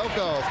 Pete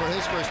Toko for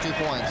his first 2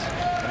 points,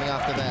 coming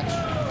off the bench.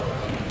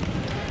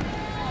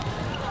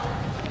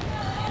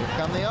 Here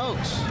come the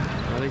Oaks.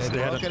 They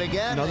broke it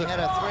again. They had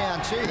a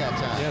 3-on-2 that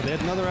time. Yeah, they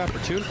had another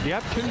opportunity. The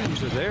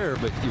opportunities are there,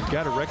 but you've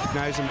got to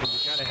recognize them, and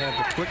you've got to have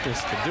the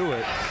quickness to do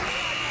it.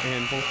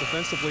 And both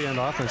defensively and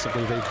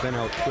offensively, they've been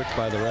out-quicked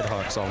by the Red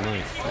Hawks all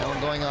night. Well,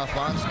 going off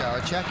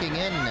Bonskour, checking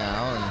in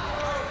now,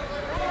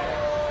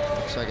 and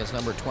looks like it's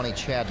number 20,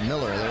 Chad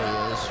Miller.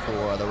 There he is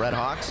for the Red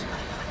Hawks.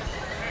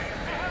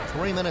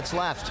 3 minutes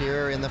left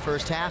here in the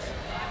first half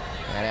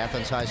at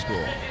Athens High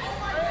School.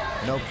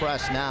 No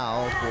press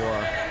now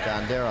for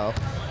Dondero.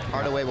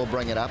 Hardaway will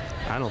bring it up.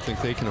 I don't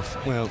think they can,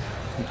 well,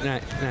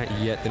 not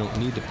yet. They don't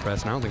need to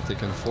press, and I don't think they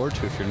can afford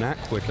to. If you're not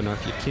quick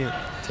enough, you can't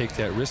take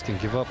that risk and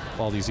give up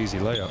all these easy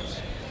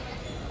layups.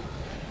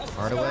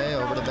 Hardaway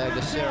over to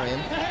Bagdasarian.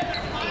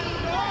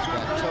 He's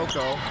got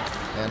Toko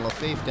and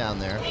Lafif down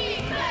there.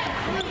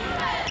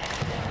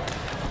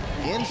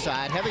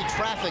 Inside, heavy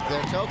traffic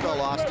there. Toko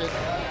lost it.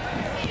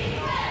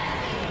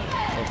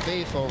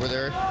 Lafif over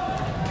there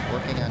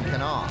working on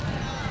Kanawha.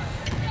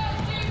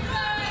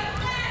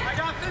 I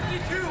got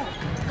 52.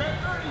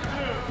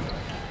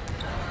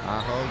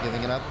 Aho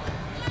giving it up.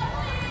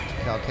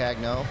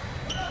 Calcagno.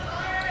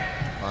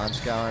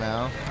 Bonskour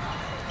now.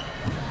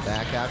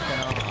 Back out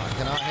Kanawha.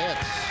 Kanawha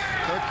hits.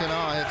 Kurt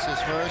Kanawha hits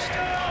his first.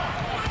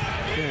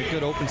 Yeah,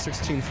 good open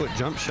 16-foot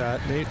jump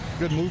shot.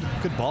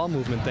 Good ball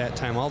movement that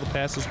time. All the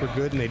passes were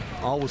good, and they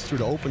always threw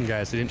to open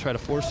guys. They didn't try to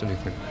force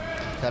anything.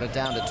 Cut it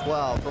down to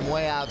 12 from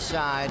way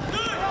outside.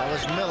 That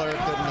was Miller,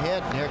 couldn't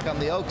hit, and here come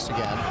the Oaks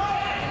again.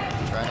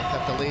 Trying to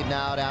cut the lead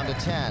now down to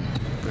 10.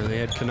 They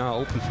had Kanawha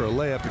open for a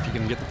layup if you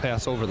can get the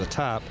pass over the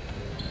top,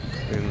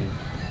 and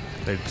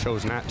they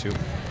chose not to.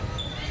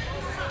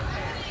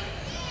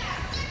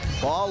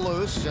 Ball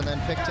loose and then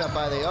picked up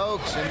by the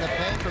Oaks in the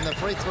paint from the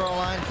free throw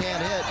line.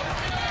 Can't hit.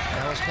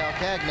 That was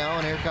Calcagno,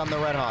 and here come the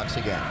Red Hawks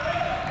again.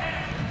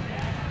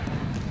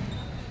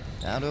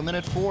 Down to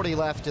 1:40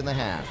 left in the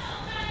half.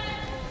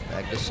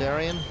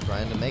 Bagdasarian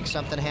trying to make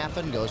something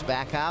happen, goes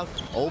back out,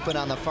 open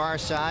on the far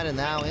side, and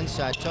now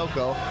inside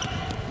Toko.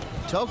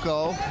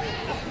 Toko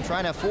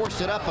trying to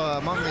force it up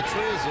among the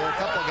trees there. A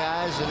couple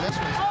guys, and this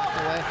one's knocked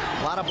away.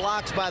 A lot of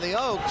blocks by the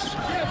Oaks,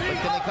 but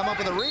can they come up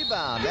with a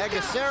rebound?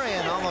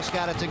 Bagdasarian almost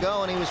got it to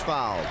go, and he was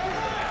fouled.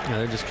 Yeah,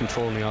 they're just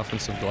controlling the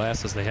offensive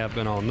glass as they have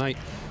been all night.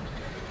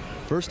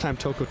 First time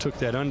Toko took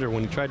that under,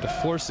 when he tried to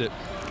force it,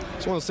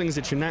 it's one of those things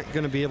that you're not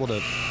going to be able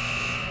to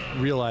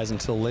realize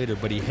until later,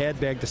 but he had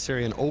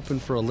Bagdasarian open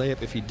for a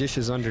layup if he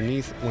dishes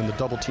underneath when the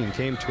double team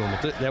came to him.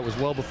 But that was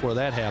well before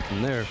that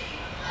happened there.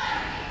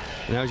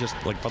 And that was just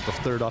like about the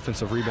third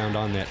offensive rebound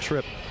on that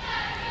trip.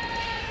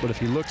 But if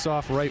he looks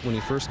off right when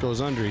he first goes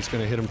under, he's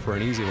going to hit him for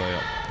an easy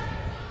layup.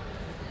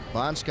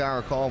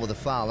 Bonskar called with a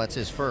foul. That's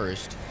his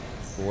first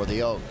for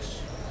the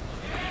Oaks.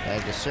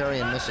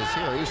 Bagdasarian misses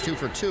here. He was 2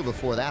 for 2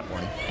 before that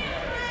one.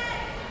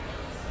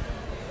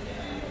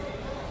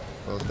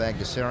 Both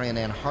Bagdasarian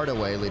and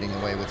Hardaway leading the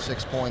way with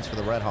 6 points for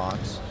the Red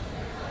Hawks.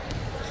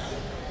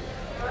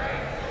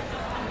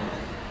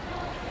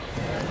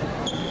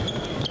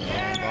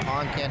 And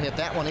Vahan can't hit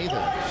that one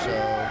either. So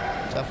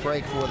tough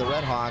break for the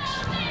Red Hawks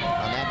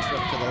on that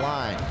trip to the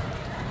line.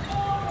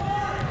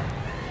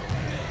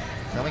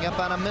 Coming up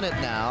on a minute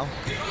now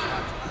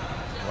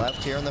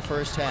left here in the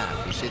first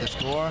half. You see the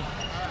score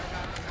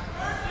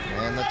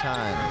and the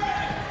time.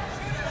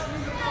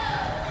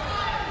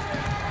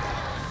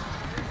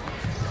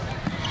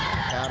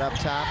 Out up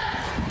top,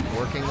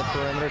 working the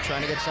perimeter,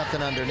 trying to get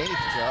something underneath.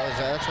 Joe,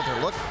 that's what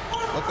they look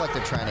like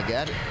they're trying to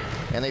get.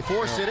 And they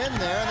force it in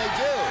there, and they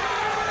do.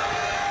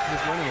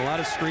 Just running a lot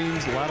of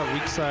screens, a lot of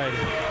weak side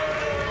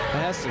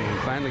passing, and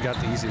finally got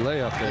the easy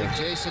layup there.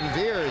 Jason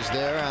Veers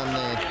there on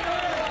the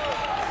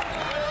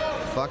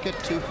bucket.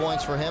 2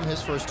 points for him,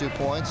 his first 2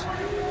 points.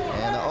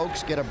 And the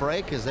Oaks get a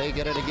break as they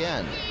get it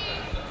again.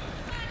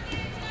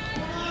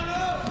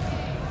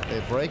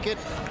 They break it.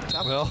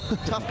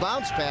 Tough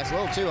bounce pass, a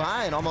little too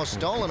high and almost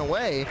stolen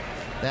away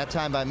that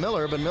time by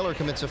Miller, but Miller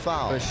commits a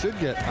foul. They should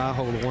get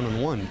Aho to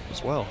 1-on-1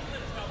 as well,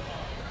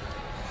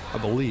 I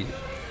believe.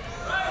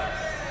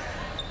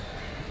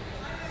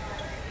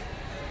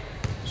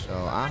 So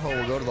Aho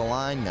will go to the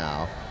line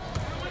now.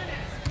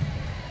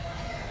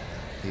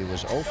 He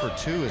was 0 for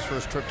 2 his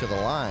first trip to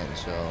the line,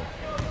 so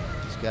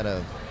he's got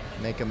to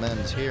make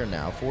amends here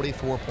now.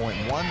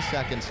 44.1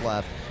 seconds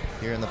left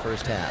here in the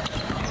first half.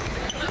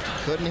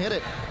 Couldn't hit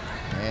it.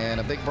 And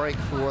a big break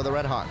for the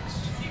Red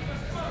Hawks.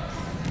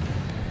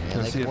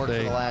 And they can work for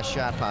the last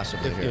shot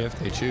possibly here. If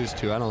they choose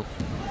to.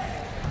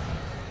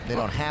 They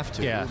don't have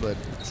to, but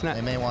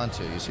they may want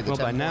to. You see the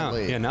 10-point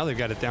lead. Yeah, now they've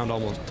got it down to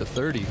almost to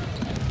 30.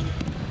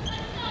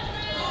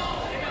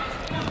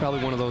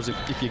 Probably one of those,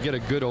 if you get a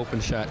good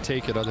open shot,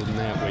 take it. Other than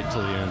that, wait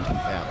till the end.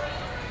 Yeah.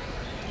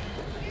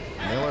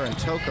 Miller and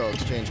Toko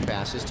exchange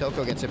passes.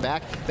 Toko gets it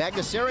back.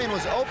 Bagdasarian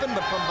was open,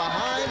 but from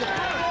behind,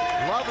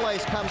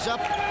 Lovelace comes up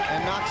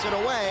and knocks it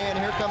away, and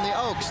here come the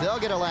Oaks. They'll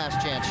get a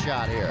last chance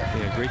shot here.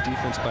 Yeah, great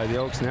defense by the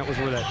Oaks, and that was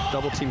where that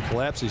double team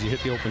collapses. You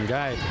hit the open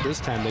guy. This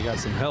time they got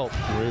some help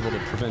and were able to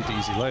prevent the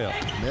easy layup.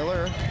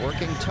 Miller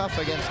working tough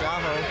against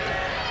Aho.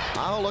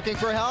 Aho looking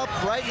for help,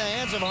 right in the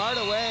hands of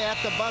Hardaway at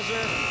the buzzer.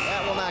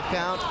 That will not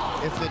count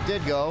if it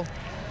did go.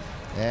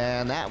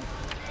 And that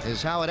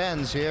is how it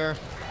ends here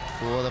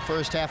for the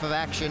first half of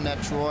action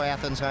at Troy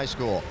Athens High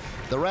School.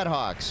 The Red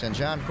Hawks and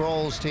John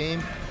Kroll's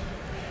team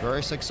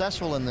very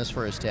successful in this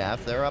first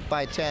half. They're up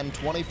by 10,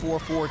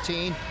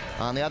 24-14.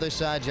 On the other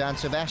side, John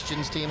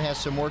Sebastian's team has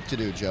some work to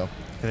do, Joe.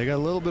 They got a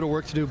little bit of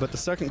work to do, but the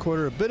second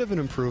quarter, a bit of an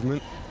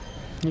improvement.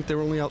 I think they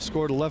were only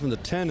outscored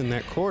 11-10 in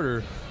that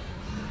quarter.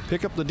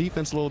 Pick up the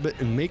defense a little bit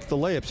and make the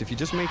layups. If you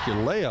just make your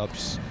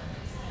layups,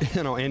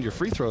 and your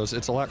free throws,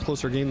 it's a lot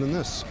closer game than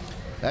this.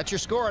 That's your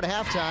score at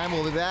halftime.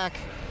 We'll be back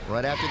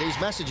right after these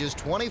messages.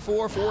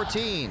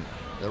 24-14.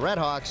 The Red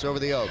Hawks over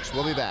the Oaks.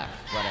 We'll be back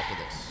right after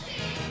this.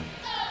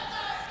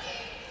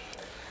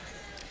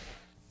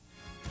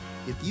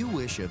 If you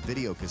wish a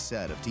video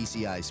cassette of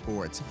TCI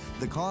Sports,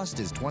 the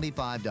cost is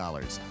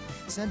 $25.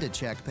 Send a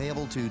check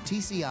payable to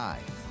TCI,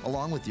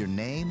 along with your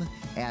name,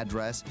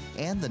 address,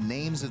 and the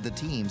names of the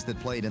teams that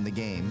played in the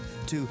game,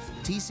 to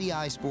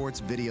TCI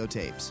Sports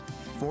Videotapes,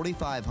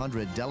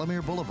 4500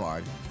 Delamere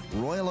Boulevard,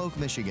 Royal Oak,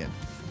 Michigan,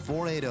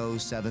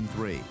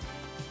 48073.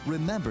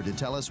 Remember to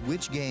tell us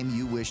which game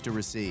you wish to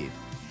receive.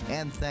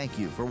 And thank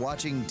you for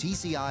watching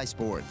TCI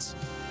Sports.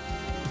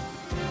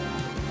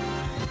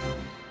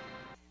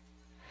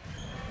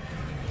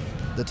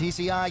 The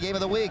TCI game of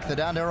the week, the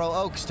Dondero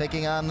Oaks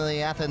taking on the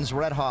Athens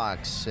Red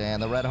Hawks.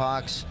 And the Red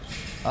Hawks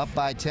up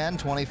by 10,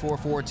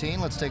 24-14.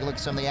 Let's take a look at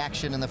some of the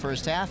action in the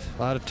first half.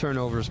 A lot of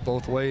turnovers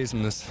both ways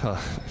in this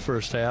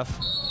first half,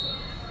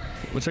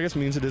 which I guess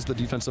means it is the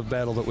defensive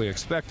battle that we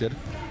expected.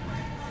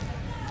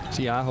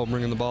 See Aho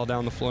bringing the ball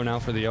down the floor now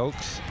for the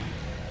Oaks.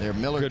 Their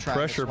Miller good trying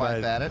pressure to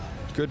swipe at it.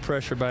 Good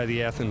pressure by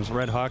the Athens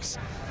Red Hawks.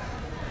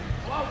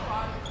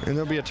 And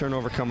there'll be a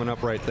turnover coming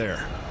up right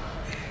there.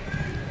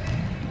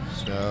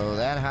 So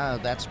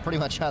that's pretty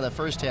much how the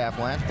first half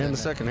went. And the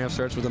second half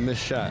starts with a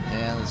missed shot.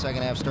 And the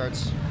second half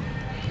starts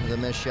with a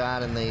missed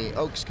shot, and the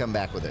Oaks come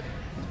back with it.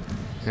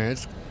 And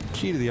it's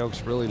key to the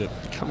Oaks really to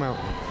come out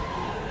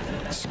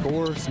and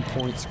score some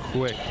points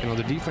quick.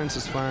 The defense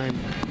is fine.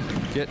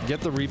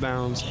 Get the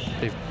rebounds.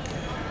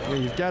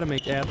 You've got to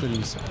make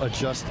Athens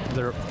adjust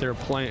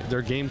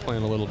their game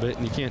plan a little bit,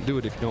 and you can't do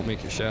it if you don't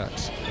make your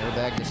shots.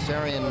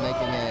 Bagdasarian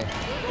making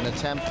an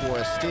attempt for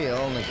a steal,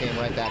 and it came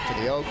right back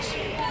to the Oaks.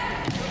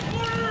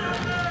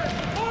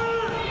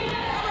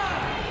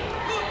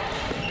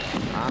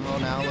 Aho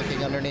now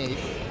looking underneath.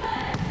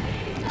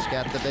 He's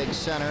got the big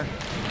center.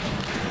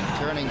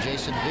 Turning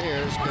Jason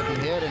Veers,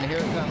 couldn't hit, and here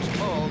comes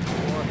Pogue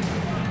for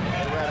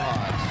the Red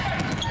Hawks.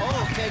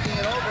 Pogue taking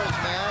it over his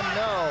man.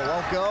 No,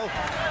 won't go.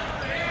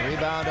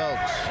 Rebound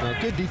Oaks. Well,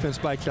 good defense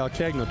by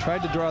Calcagno.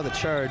 Tried to draw the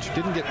charge.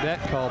 Didn't get that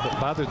call, but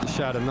bothered the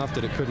shot enough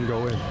that it couldn't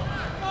go in.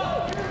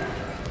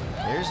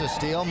 Here's a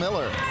steal.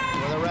 Miller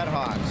for the Red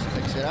Hawks.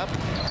 Picks it up.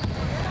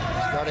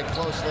 Started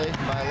closely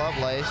by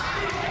Lovelace.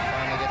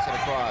 Finally gets it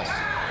across.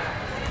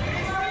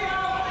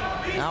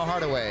 Now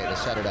Hardaway to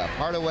set it up.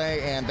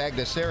 Hardaway and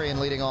Bagdasarian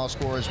leading all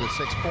scorers with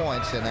 6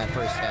 points in that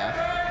first half.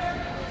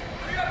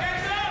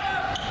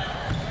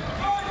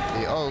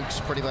 The Oaks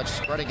pretty much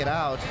spreading it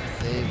out.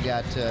 They've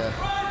got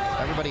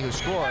everybody who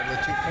scored with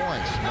 2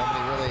 points.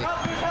 Nobody really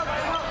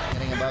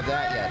getting above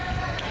that yet.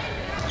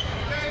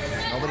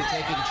 Nobody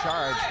taking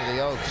charge for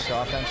the Oaks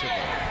offensively.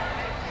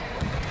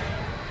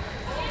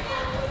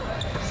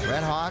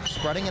 Red Hawks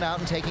spreading it out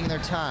and taking their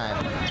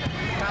time.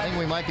 I think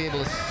we might be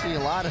able to see a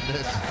lot of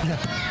this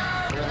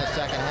here in the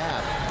second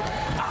half.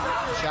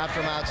 Shot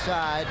from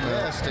outside,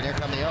 missed, and here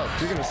come the Oaks.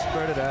 You're going to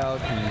spread it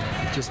out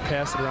and just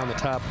pass it around the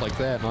top like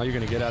that, and all you're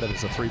going to get out of it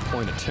is a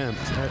 3-point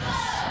attempt.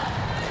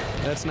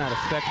 That's not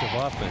effective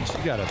offense.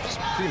 You're going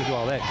to do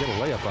all that and get a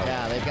layup out of it.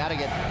 Yeah, they've got to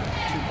get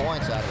 2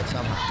 points out of it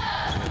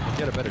somehow.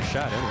 Get a better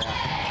shot anyway.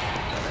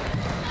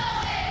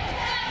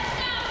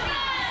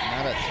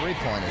 Not a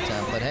 3-point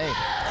attempt, but hey,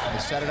 they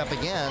set it up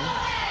again.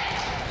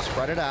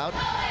 Spread it out.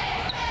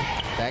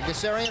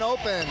 Bagdasarian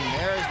open.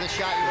 There's the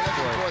shot you were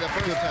looking for the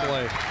first time.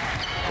 Play.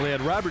 Well, they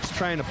had Roberts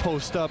trying to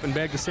post up, and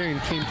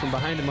Bagdasarian came from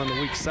behind him on the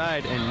weak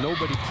side, and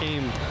nobody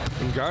came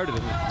and guarded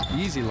him.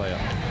 Easy layup.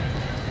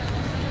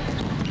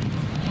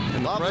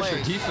 And the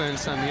pressure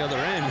defense on the other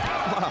end.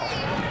 Wow.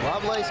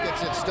 Lovelace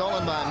gets it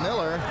stolen by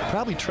Miller.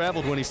 Probably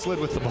traveled when he slid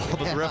with the ball,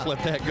 but the ref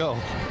let that go.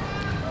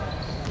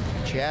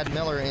 Chad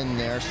Miller in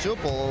there.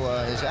 Supple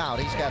is out.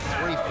 He's got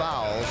 3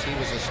 fouls. He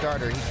was a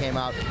starter. He came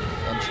out,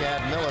 and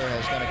Chad Miller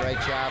has done a great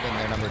job in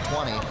there, number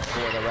 20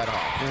 for the Red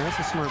Hawks. Yeah, that's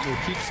a smart move.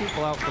 Keep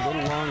Supple out for a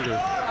little longer,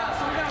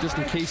 just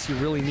in case you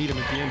really need him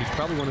at the end. He's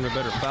probably one of their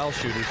better foul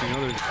shooters. You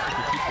know, if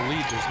you keep the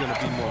lead, there's going to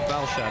be more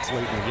foul shots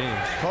late in the game.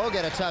 Poe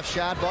got a tough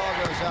shot. Ball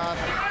goes off.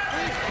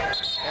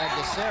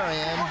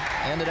 Bagdasarian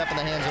ended up in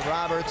the hands of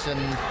Roberts,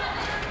 and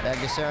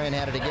Bagdasarian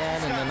had it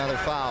again, and another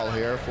foul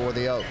here for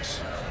the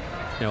Oaks.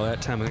 You know,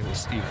 that time I think it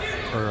was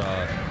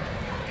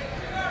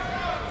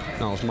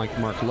no, it was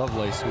Mark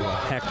Lovelace who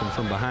hacked him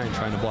from behind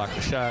trying to block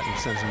the shot and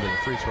sends him to the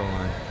free throw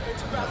line.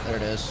 Oh, there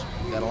it is.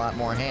 Got a lot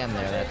more hand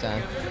there that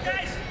time.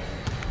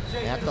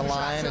 At the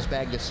line is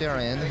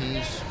Bagdasarian.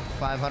 He's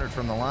 500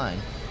 from the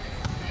line.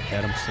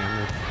 Adam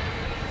Sandler.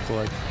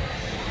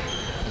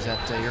 Is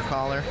that your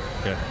caller?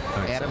 Yeah.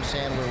 Adam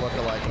Sandler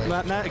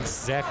look-alike. Not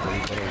exactly,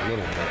 but a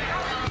little bit.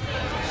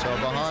 So,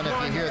 Bahan,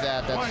 if you hear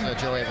that,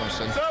 that's Joe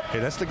Abramson. Hey,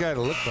 that's the guy that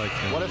looked like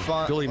him. What if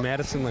Billy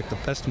Madison, like the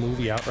best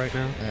movie out right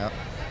now? Yeah.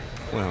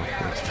 Well,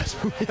 not the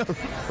best movie out,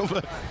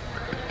 but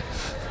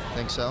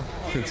think so.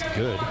 It's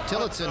good.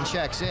 Tillotson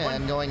checks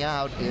in. Going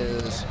out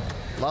is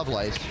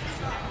Lovelace.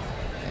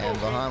 And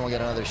Bahan will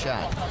get another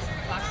shot.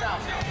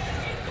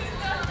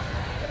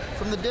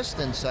 From the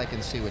distance, I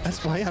can see what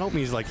that's why I don't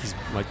mean he's like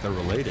they're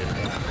related.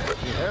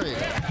 There you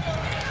go.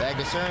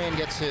 Bagdasarian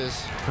gets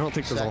his I don't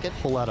think there's a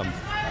whole lot of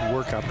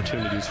work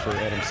opportunities for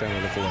Adam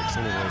Sandler lookalikes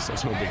anyway, so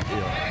it's no big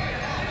deal.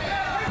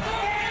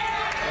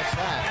 What's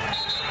that?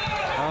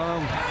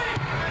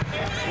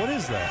 What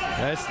is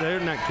that? They're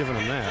not giving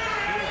him that.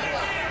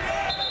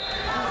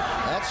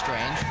 That's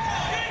strange.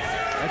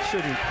 That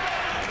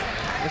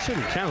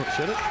shouldn't count,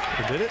 should it?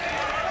 Or did it?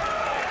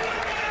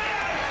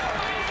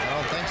 I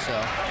don't think so.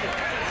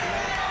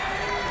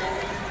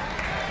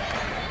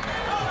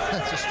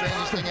 That's the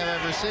strangest thing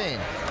I've ever seen.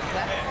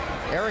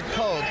 Eric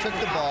Pogue took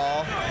the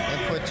ball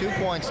and put 2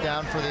 points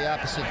down for the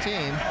opposite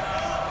team.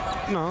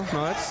 No,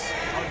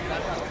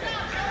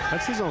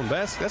 that's his own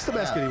basket. That's the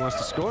basket he wants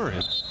to score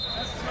in.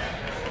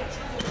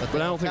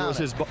 But I don't think it was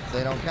his ball.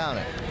 They don't count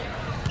it.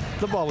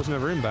 The ball was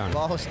never inbounded. The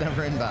ball was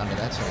never inbounded,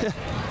 that's right.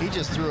 He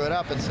just threw it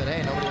up and said,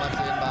 hey, nobody wants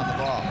to inbound the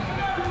ball.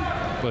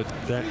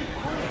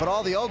 But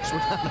all the Oaks were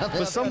not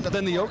on the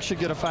then the Oaks should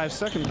get a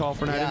 5-second call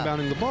for not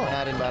inbounding the ball. For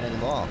not inbounding the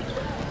ball.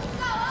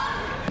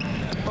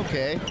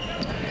 Okay.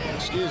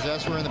 Excuse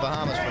us, we're in the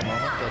Bahamas for a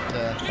moment,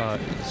 but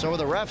so were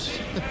the refs.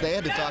 They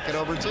had to talk it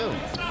over too.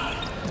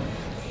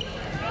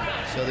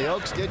 So the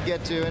Oaks did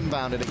get to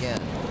inbound it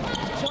again.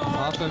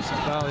 Offensive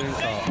foul didn't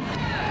call.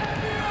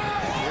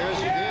 Here's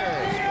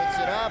Veers, puts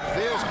it up.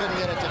 Veers couldn't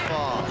get it to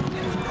fall.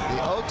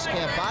 The Oaks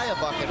can't buy a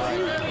bucket right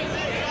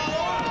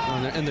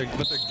now.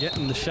 But they're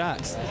getting the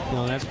shots. You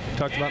know, that's what we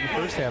talked about in the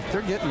first half.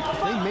 If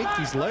they make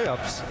these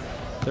layups,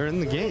 they're in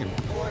the game.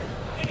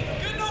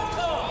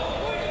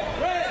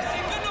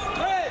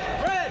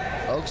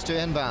 Oaks to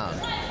inbound.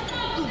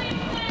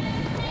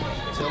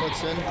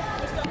 Tillotson.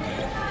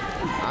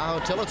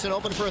 Tillotson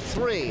open for a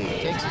 3.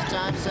 Takes his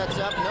time, sets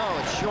up. No,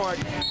 it's short.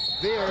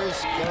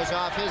 Veers goes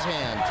off his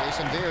hand.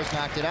 Jason Veers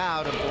knocked it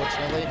out,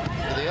 unfortunately,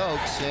 for the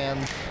Oaks, and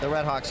the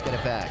Red Hawks get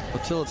it back.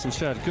 Well, Tillotson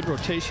shot. Good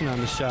rotation on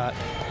the shot.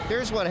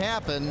 Here's what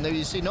happened.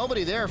 You see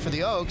nobody there for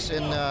the Oaks,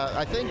 and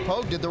I think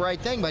Pogue did the right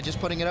thing by just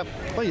putting it up.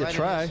 Well, you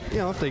try. You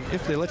know,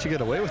 if they let you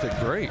get away with it,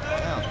 great.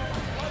 Yeah.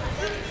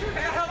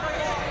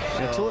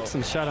 Yeah,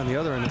 Tillotson shot on the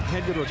other end.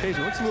 Had good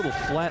rotation. Looks a little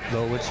flat,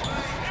 though, which is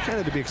kind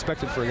of to be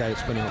expected for a guy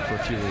that's been out for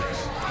a few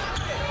weeks.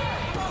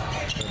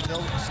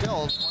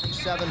 Still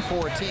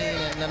 27-14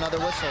 and another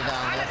whistle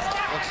down there.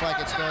 Looks like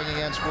it's going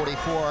against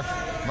 44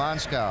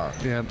 Vonskauer.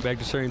 Yeah,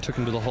 Bagdasarian took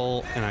him to the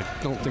hole, and I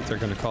don't think they're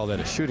going to call that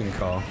a shooting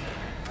call.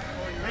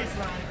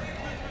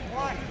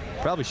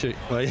 Probably should.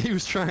 Well, he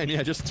was trying,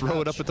 yeah, just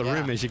throw it up at the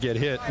rim as you get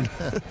hit.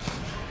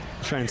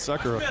 Try and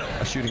sucker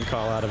a shooting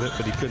call out of it,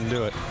 but he couldn't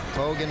do it.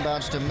 Hogan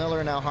bounced to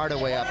Miller. Now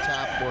Hardaway up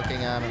top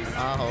working on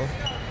Aho.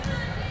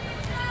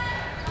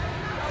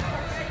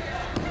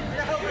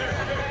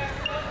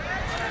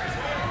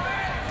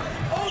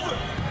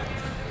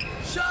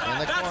 In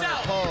the corner,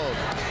 Pogue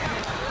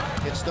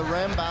hits the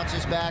rim,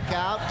 bounces back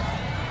out.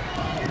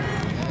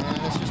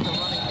 And it's just a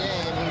running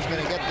game. Who's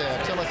going to get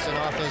there? Tillotson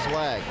off his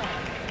leg.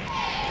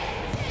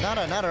 Not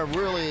a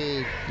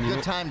really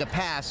good time to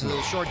pass. There's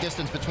a short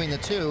distance between the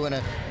two, and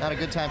not a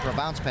good time for a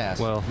bounce pass.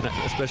 Well,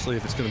 especially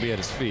if it's going to be at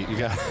his feet. You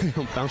got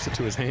to bounce it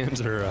to his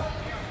hands or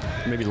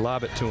maybe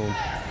lob it to him.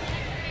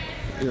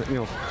 You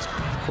know,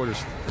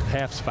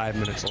 half's 5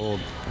 minutes old.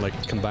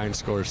 Like combined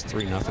scores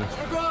 3-0.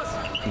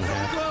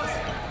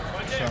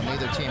 So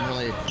neither team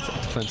really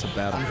defensive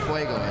battle. On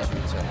fuego, as you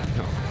would say.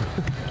 No.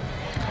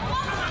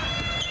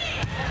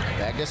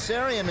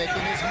 Bagdasarian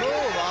making his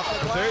move off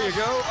the glass. There you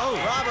go. Oh,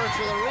 Roberts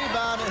with a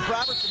rebound, and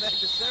Roberts and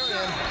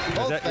Bagdasarian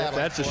both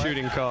that's a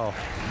shooting call.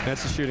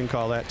 That's a shooting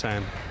call that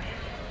time.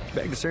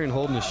 Bagdasarian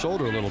holding his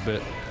shoulder a little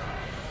bit.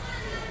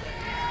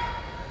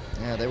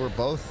 Yeah, they were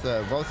both.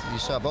 You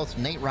saw both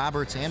Nate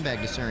Roberts and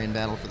Bagdasarian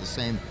battle for the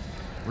same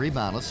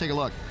rebound. Let's take a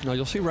look. Now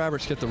you'll see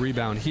Roberts get the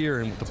rebound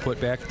here and the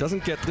putback.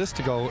 Doesn't get this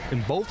to go,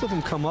 and both of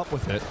them come up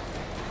with it.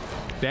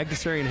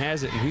 Bagdasarian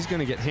has it, and he's going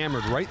to get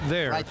hammered right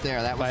there. Right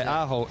there, that was by it.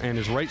 Aho, and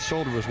his right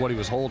shoulder was what he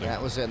was holding.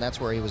 That was it, and that's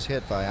where he was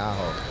hit by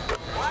Aho.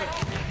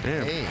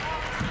 Damn. Hey.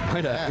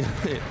 Might have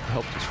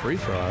helped his free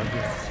throw out.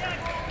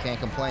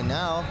 Can't complain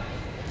now.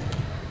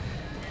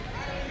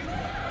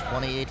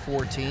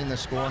 28-14 the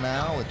score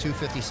now with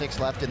 2:56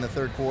 left in the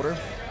third quarter.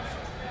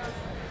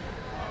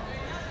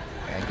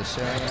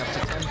 Bagdasarian up to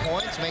 10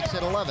 points, makes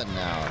it 11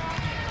 now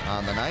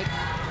on the night.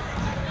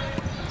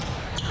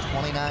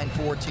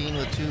 29-14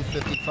 with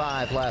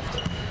 2:55 left.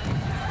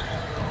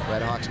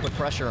 Redhawks put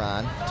pressure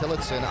on.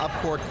 Tillotson up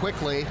court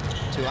quickly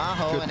to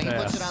Aho, Good and he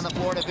pass. puts it on the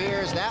floor to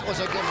Beers. That was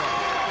a good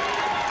one.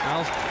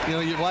 You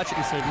know, you watch it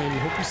and say, man, you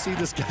hope you see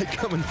this guy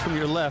coming from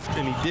your left,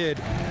 and he did.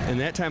 And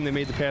that time they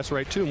made the pass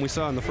right to him. We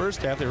saw in the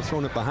first half they were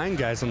throwing it behind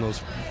guys on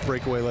those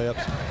breakaway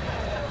layups.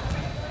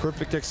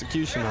 Perfect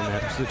execution on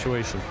that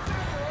situation.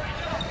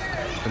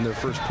 And their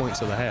first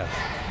points of the half.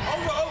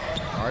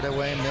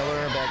 Hardaway,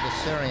 Miller,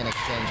 Bagdasarian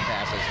exchange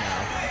passes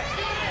now.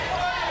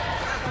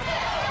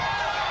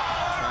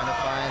 Trying to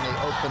find the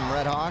open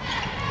Redhawk.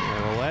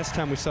 Yeah, well, last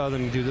time we saw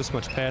them do this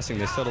much passing,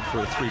 they settled for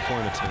a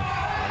three-point attempt.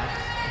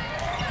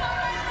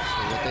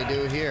 See what they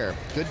do here.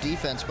 Good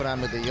defense put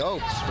on with the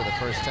Oaks for the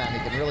first time. You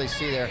can really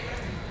see they're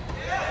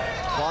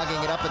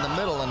clogging it up in the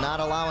middle and not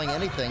allowing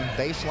anything,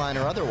 baseline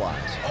or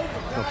otherwise.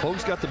 Well,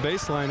 Pogue's got the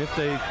baseline if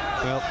they,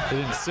 well, they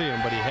didn't see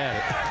him, but he had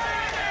it.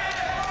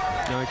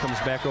 Now he comes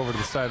back over to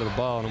the side of the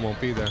ball and it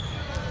won't be there.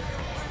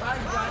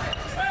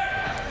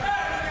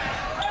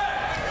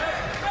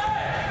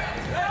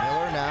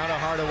 Miller now to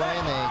Hardaway,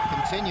 and they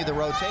continue the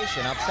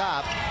rotation up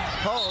top.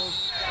 Pogue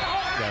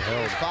got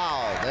held.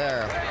 Foul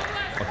there.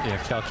 Yeah,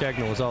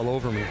 Calcagno was all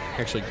over me.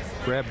 Actually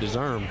grabbed his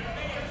arm.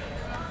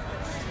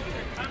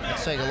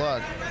 Let's take a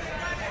look.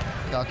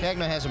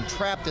 Calcagno has him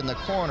trapped in the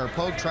corner.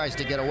 Pogue tries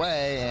to get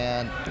away,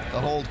 and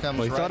the hold comes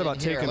Well, he right thought about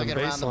in here. taking him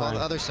Looking around the baseline.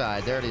 other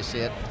side. There you see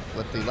it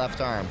with the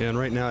left arm. And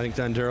right now I think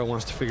Dondero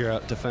wants to figure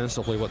out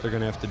defensively what they're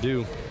going to have to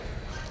do.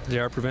 They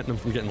are preventing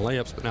them from getting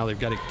layups, but now they've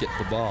got to get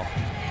the ball.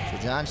 So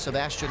John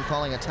Sebastian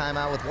calling a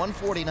timeout with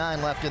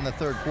 1:49 left in the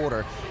third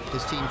quarter.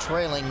 His team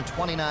trailing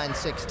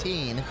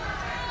 29-16,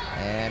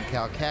 and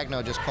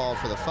Calcagno just called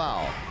for the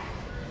foul.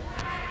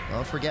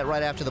 Don't forget,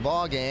 right after the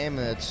ball game,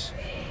 it's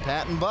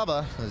Pat and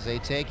Bubba as they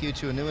take you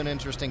to a new and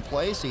interesting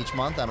place each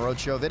month on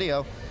Roadshow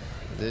Video.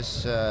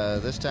 This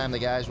time the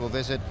guys will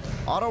visit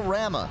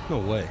Autorama. No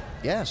way.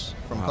 Yes,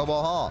 from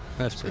Cobo Hall.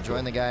 That's so pretty join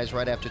cool. the guys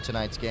right after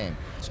tonight's game.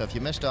 So if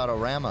you missed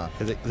Autorama,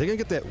 Are they going to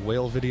get that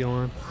whale video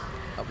on?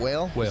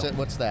 Whale? Whale.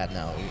 What's that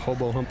now?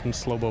 Hobo Humpin'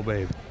 Slobo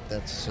Babe.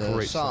 That's a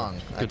Great song.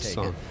 I Good take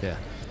song. it. Yeah.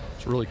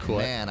 It's really cool.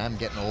 Man, I'm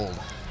getting old.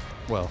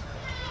 Well,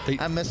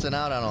 I'm missing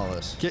out on all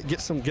this. get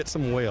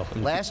some whale.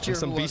 And Last year,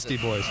 some who was Beastie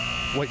it? Boys.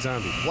 White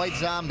Zombie. White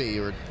Zombie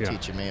you were Yeah.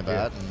 teaching me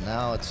about, and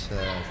now it's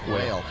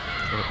Whale.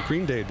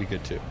 Green Day would be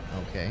good too.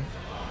 Okay.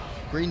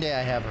 Green Day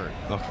I have heard.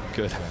 Oh,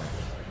 good.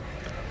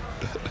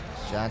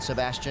 John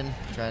Sebastian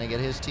trying to get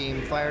his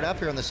team fired up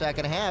here in the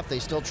second half. They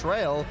still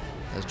trail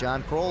as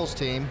John Kroll's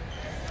team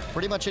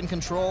pretty much in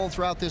control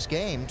throughout this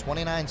game.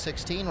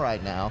 29-16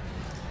 right now.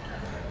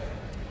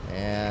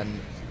 And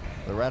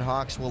the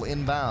Redhawks will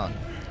inbound.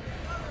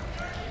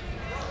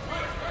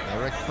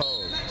 Eric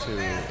Pogue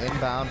to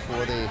inbound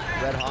for the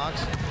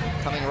Redhawks.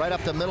 Coming right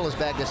up the middle is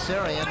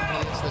Bagdasarian. He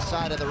hits the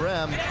side of the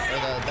rim, or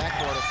the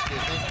backboard, excuse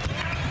me.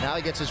 Now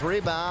he gets his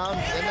rebound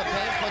in the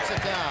paint, puts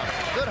it down.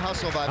 Good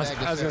hustle by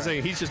Bagdasarian. I was going to say,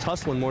 he's just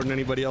hustling more than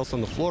anybody else on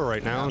the floor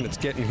right now, and it's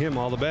getting him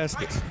all the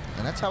baskets.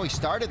 And that's how he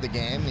started the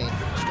game. He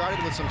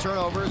started with some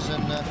turnovers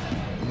and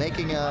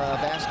making a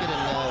basket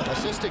and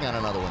assisting on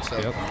another one. So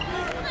yep.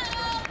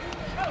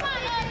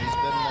 He's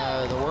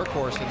been the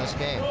workhorse in this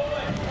game.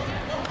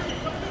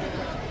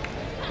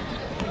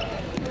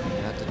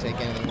 Not to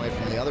take anything away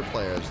from the other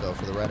players, though,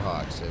 for the Red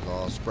Hawks. They've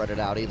all spread it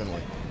out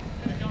evenly.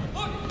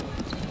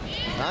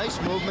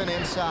 Nice movement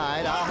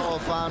inside. Aho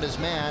found his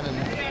man, and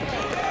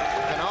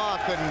Kanaw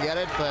couldn't get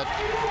it, but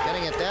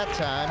getting it that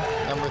time,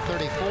 number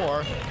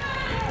 34.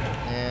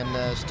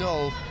 And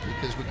still,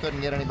 because we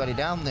couldn't get anybody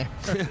down there.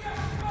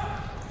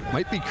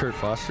 Might be Kurt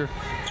Foster.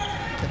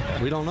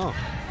 We don't know.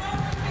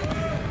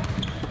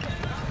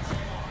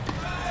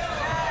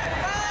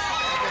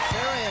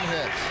 Bagdasarian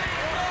hits.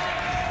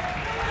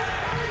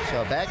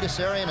 So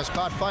Bagdasarian has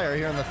caught fire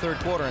here in the third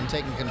quarter and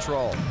taken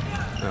control.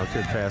 Now,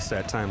 good pass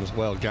that time as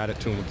well. Got it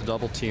to him with the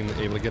double team,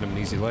 able to get him an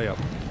easy layup.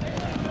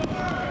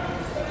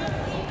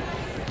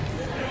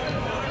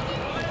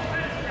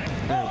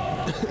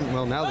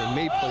 Well, now they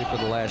may play for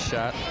the last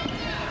shot.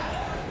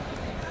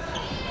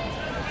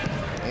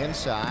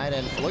 Inside,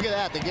 and look at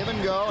that, the give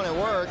and go, and it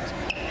worked.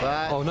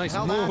 But nice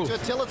held move. on to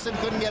it. Tillotson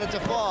couldn't get it to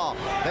fall.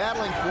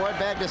 Battling for it,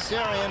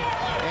 Bagdasarian,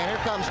 and here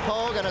comes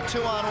Pogue on a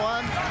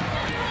 2-on-1.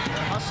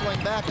 Hustling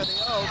back of the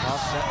Oaks.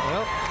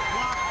 Well,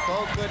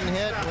 Pogue couldn't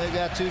hit. We've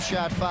got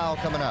two-shot foul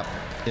coming up.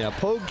 yeah,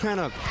 Pogue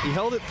he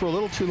held it for a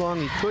little too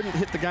long. He couldn't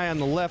hit the guy on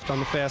the left on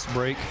the fast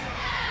break.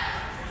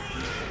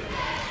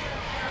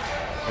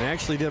 And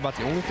actually did about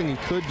the only thing he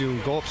could do,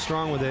 go up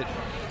strong with it.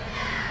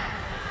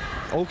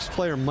 Oaks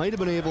player might have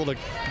been able to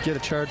get a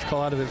charge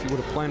call out of it if he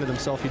would have planted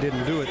himself. He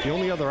didn't do it. The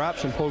only other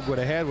option Pogue would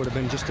have had would have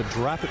been just to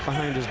drop it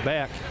behind his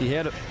back. He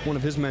had one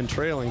of his men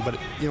trailing, but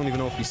you don't even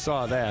know if he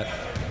saw that.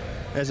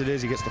 As it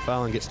is, he gets the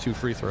foul and gets 2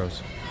 free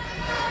throws.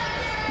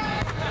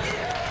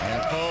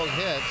 And Pogue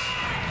hits.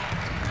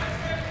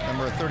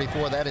 Number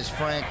 34, that is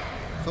Frank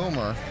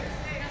Coomer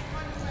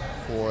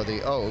for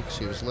the Oaks.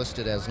 He was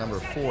listed as number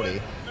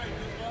 40.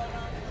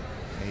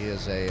 He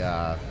is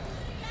a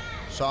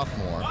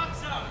sophomore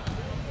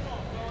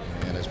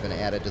and has been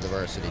added to the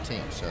varsity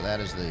team. So that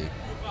is the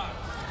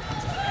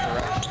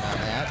correction on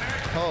that.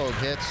 Pogue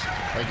hits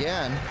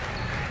again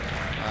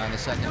on the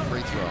second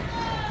free throw.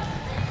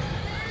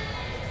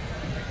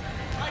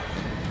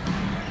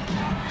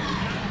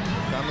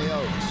 From the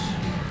Oaks.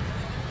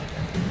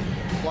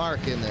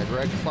 Clark in there.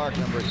 Greg Clark,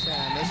 number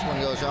 10. This one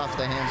goes off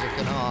the hands of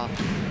Kanaw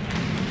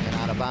and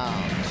out of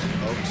bounds.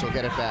 Oaks will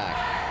get it back.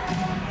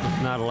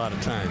 Not a lot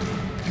of time.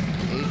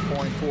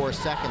 8.4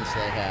 seconds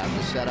they have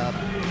to set up.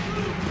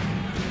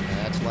 And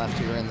that's left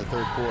here in the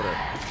third quarter.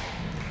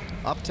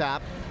 Up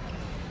top.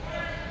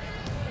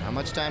 Not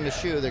much time to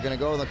shoot. They're going to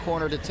go in the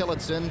corner to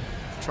Tillotson.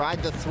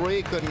 Tried the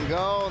three, couldn't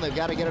go. They've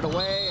got to get it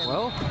away. And,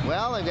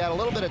 well, they've got a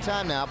little bit of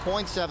time now.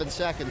 0.7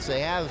 seconds.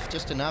 They have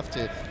just enough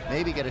to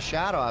maybe get a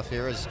shot off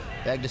here, as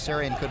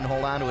Bagdasarian couldn't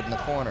hold on to it in the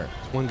corner.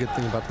 One good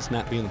thing about this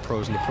not being the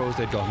pros. In the pros,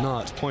 they'd go, no,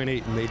 it's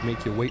 0.8, and they'd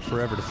make you wait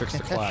forever to fix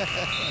the clock.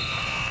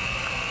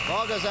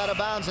 Ball goes out of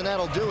bounds, and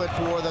that'll do it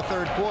for the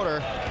third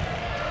quarter.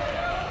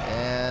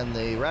 And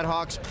the Red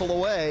Hawks pull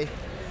away.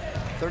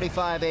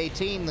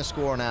 35-18 the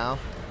score now.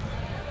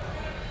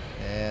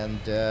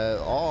 And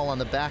all on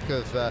the back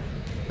of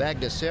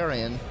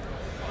Bagdasarian.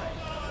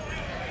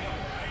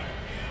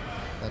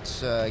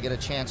 Let's get a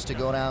chance to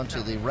go down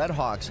to the Red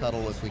Hawks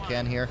huddle if we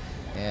can here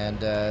and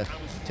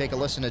take a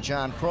listen to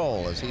John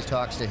Kroll as he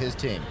talks to his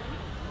team.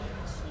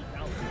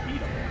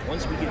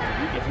 Once we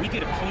if we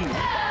get a clean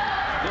rebound,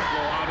 they'll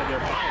blow out of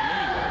their bottom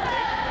anyway,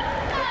 okay?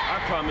 But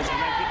our problem is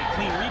we're not getting a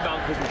clean rebound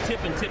because we're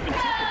tipping. So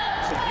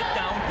get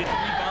down, get the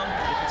rebound.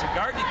 If it's a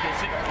guard that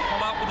gets it,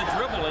 come out with a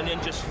dribble and then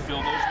just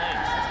fill those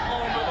lanes.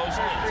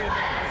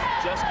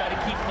 Just got to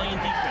keep playing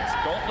defense.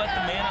 Don't let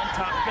the man on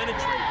top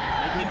penetrate.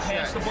 Make him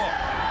pass the ball.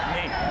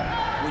 Nate,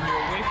 when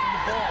you're away from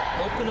the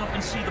ball, open up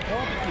and see the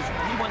ball, because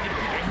we want you to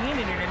put your hand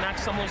in there and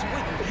knock some of those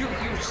away.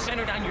 You're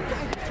centered on your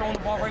guy. You're throwing the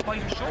ball right by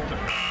your shoulder.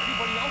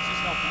 Everybody else is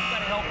helping. You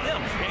got to help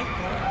them, okay?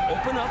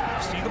 Open up,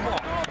 see the ball.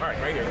 All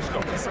right, right here. Let's go.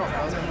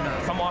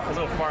 Come off a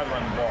little farther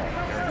on the ball.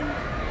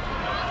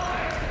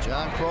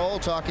 John Kroll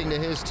talking to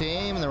his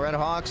team. The Red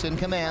Hawks in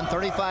command,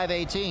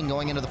 35-18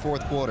 going into the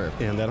fourth quarter.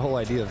 And that whole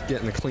idea of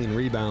getting the clean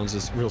rebounds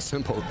is real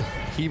simple.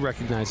 He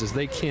recognizes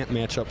they can't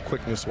match up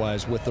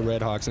quickness-wise with the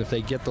Red Hawks, and if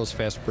they get those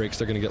fast breaks,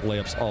 they're going to get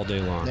layups all day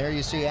long. There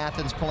you see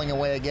Athens pulling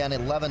away again,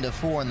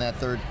 11-4 in that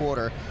third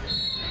quarter.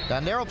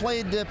 Dondero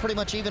played pretty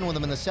much even with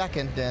them in the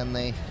second, and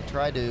they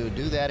tried to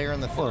do that here in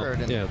the third.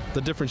 Well, yeah,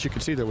 the difference you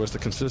could see there was the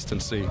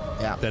consistency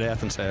that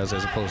Athens has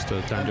as opposed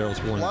to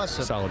Dondero's one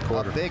solid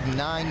quarter. A big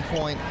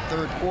 9-point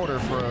third quarter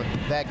for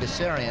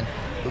Bagdasarian,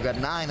 who got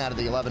 9 out of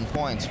the 11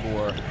 points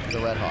for the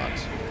Red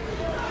Hawks.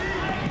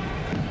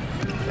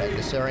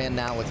 Bagdasarian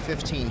now with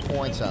 15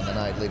 points on the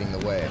night, leading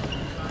the way.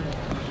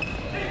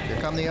 Here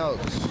come the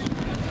Oaks.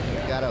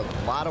 They've got a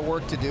lot of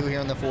work to do here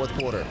in the fourth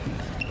quarter.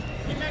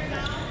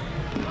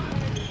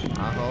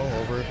 Aho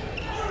over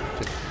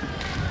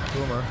to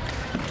Boomer.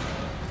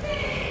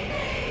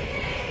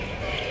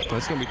 Well,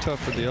 it's going to be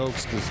tough for the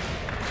Oaks because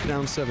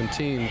down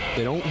 17,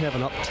 they don't have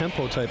an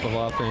up-tempo type of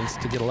offense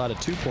to get a lot of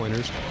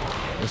two-pointers.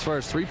 As far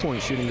as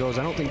three-point shooting goes,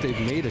 I don't think they've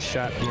made a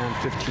shot beyond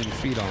 15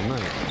 feet all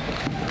night.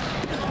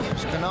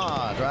 Here's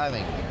Kanawha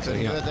driving.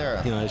 Couldn't do it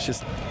there. You know, it's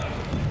just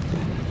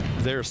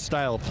their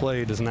style of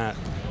play does not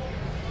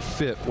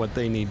fit what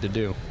they need to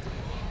do.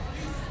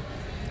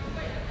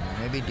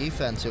 Maybe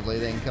defensively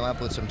they can come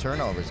up with some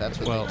turnovers. That's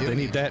what they do. They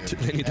need that.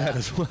 They need that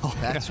as well.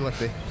 That's what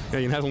they. Yeah,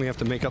 you not only have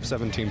to make up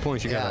 17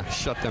 points, you got to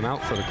shut them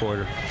out for the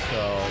quarter.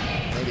 So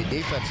maybe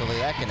defensively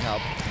that can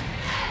help.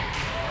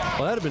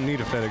 Well, that'd have been neat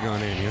if that had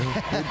gone in. You know,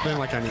 it'd been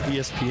like on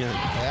ESPN.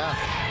 Yeah.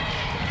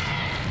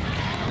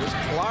 Here's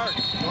Clark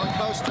going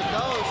coast to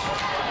coast.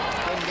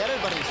 Couldn't get it,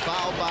 but he's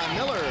fouled by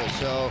Miller.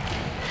 So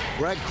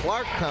Greg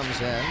Clark comes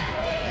in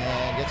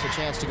and gets a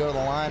chance to go to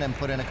the line and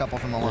put in a couple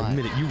from the line.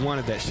 Admit it, you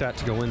wanted that shot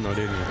to go in, though,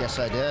 didn't you? Yes,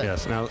 I did.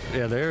 Yes. Now,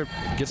 yeah, there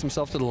gets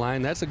himself to the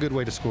line. That's a good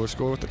way to score.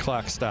 Score with the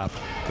clock stopped.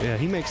 Yeah,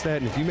 he makes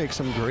that, and if you make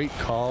some great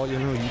call, you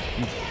know,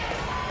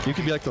 you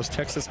could be like those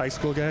Texas high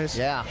school guys.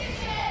 Yeah.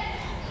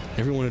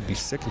 Everyone would be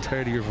sick and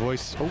tired of your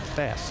voice so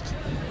fast.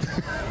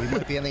 We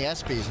might be in the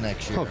ESPYs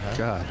next year. Oh, huh?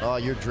 God. Oh,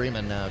 you're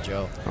dreaming now,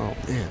 Joe. Oh,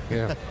 man,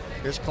 yeah.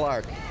 Here's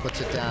Clark,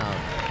 puts it down.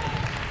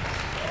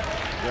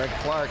 Greg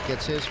Clark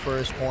gets his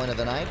first point of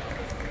the night,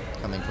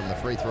 coming from the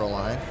free throw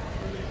line.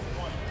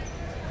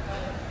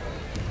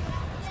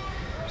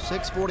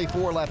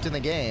 6:44 left in the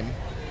game.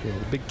 Yeah,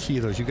 the big key,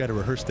 though, is you got to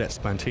rehearse that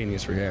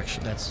spontaneous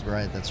reaction. That's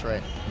right, that's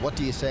right. What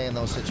do you say in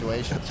those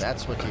situations?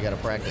 That's what you got to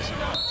practice.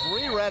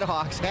 3 Red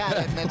Hawks had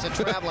it, and it's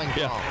a traveling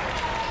call.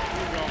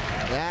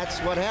 That's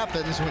what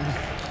happens when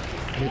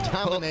you're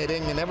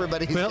dominating and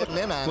everybody's getting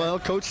in on it. Well,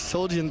 coach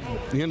told you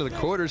at the end of the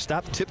quarter,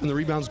 stop tipping the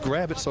rebounds,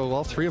 grab it, so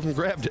all 3 of them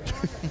grabbed it.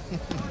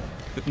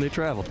 And they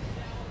traveled.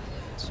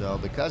 So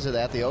because of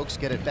that, the Oaks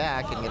get it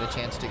back and get a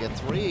chance to get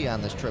 3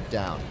 on this trip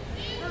down.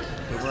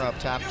 We're up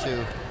top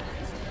to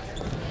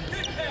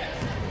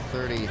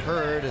 30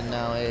 Hurd, and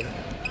now a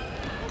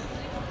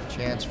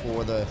chance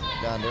for the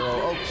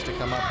Dondero Oaks to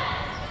come up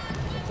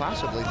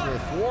possibly 3 or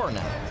 4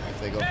 now if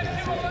they go for the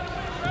 3.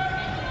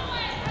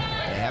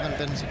 They haven't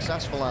been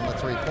successful on the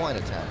 3-point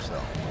attempts,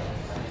 though.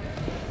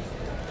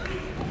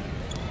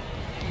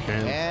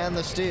 And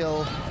the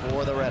steal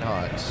for the Red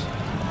Hawks.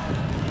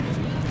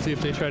 See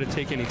if they try to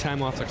take any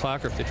time off the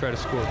clock or if they try to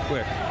score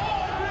quick.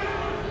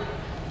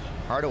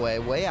 Hardaway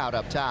way out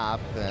up top,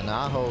 and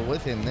Aho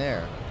with him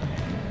there.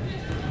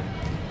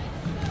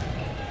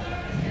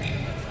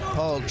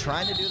 Pogue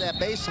trying to do that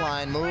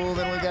baseline move,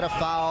 and we got a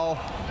foul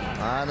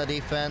on the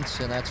defense,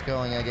 and that's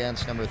going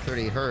against number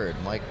 30 Hurd.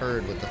 Mike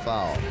Hurd with the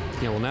foul.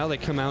 Yeah, well, now they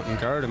come out and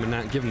guard him and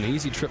not give him the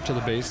easy trip to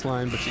the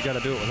baseline, but you got to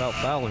do it without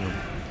fouling him.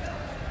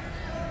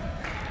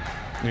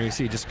 There you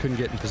see, he just couldn't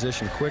get in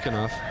position quick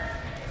enough.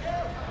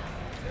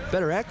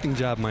 Better acting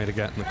job might have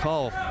gotten the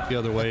call the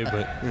other way,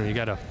 but you know, you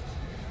gotta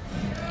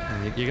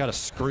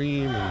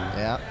scream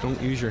and don't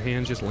use your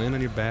hands, just land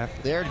on your back.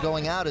 There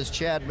going out is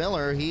Chad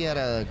Miller. He had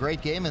a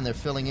great game in there,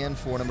 filling in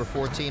for number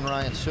 14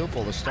 Ryan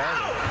Supple, the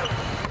starter.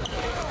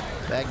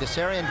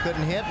 Bagdasarian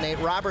couldn't hit. Nate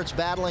Roberts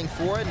battling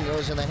for it and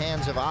goes in the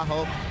hands of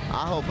Aho.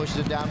 Aho pushes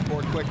it down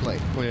court quickly.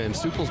 Well, yeah, and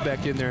Supple's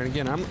back in there, and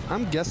again,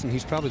 I'm guessing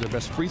he's probably their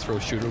best free throw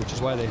shooter, which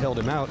is why they held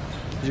him out.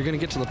 You're going to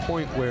get to the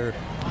point where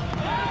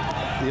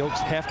the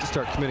Oaks have to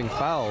start committing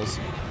fouls,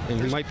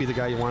 and he might be the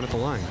guy you want at the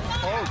line.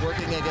 Oh,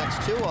 working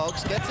against 2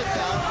 Oaks, gets it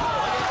down.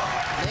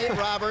 Nate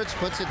Roberts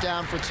puts it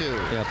down for 2.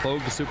 Yeah,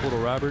 Pogue to Supple to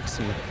Roberts,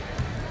 and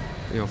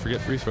you know,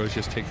 forget free throws,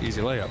 just take the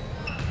easy layup.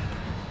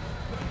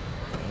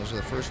 Those are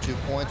the first 2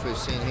 points we've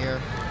seen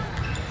here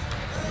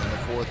in the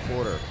 4th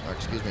quarter. Or,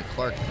 excuse me,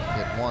 Clark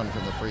hit 1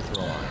 from the free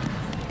throw line.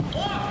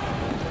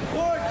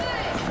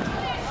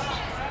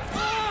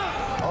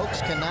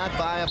 Oaks cannot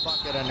buy a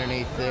bucket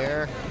underneath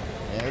there.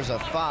 There's a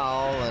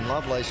foul, and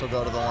Lovelace will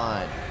go to the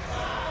line.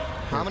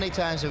 How many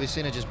times have we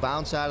seen it just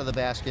bounce out of the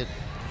basket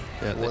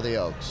for the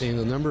Oaks? And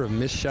the number of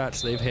missed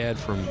shots they've had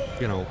from,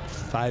 you know,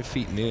 5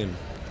 feet and in,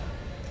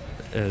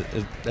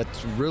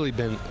 that's really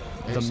been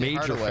the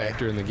major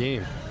factor in the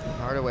game.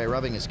 Hardaway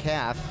rubbing his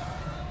calf.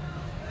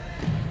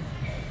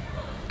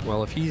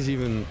 Well, if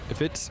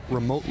it's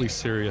remotely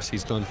serious,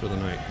 he's done for the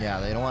night. Yeah,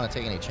 they don't want to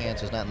take any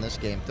chances, not in this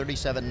game.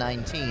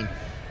 37-19.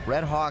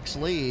 Red Hawks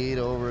lead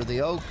over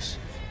the Oaks.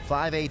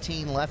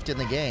 5:18 left in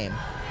the game.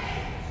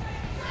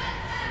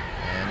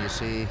 And you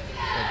see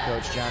head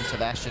coach John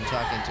Sebastian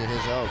talking to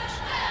his Oaks.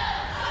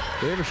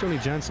 Did they ever show any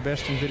John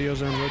Sebastian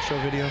videos on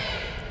Roadshow Video?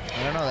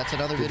 I don't know. That's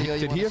another video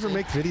you Did he ever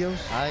make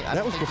videos?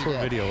 That was before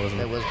video,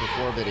 wasn't it? It was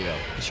before video.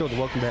 He showed the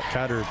Welcome Back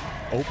Cotter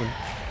Open.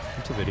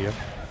 It's a video,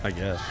 I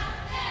guess.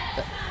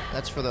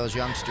 That's for those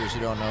youngsters who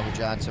don't know who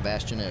John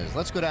Sebastian is.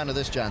 Let's go down to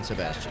this John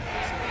Sebastian.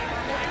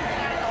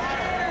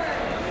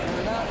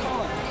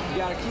 You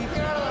gotta keep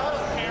it.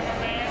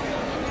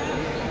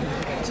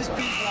 Just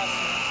be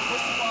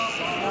push the ball to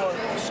the floor,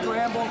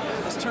 scramble,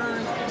 let's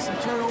turn some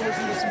turnovers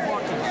into some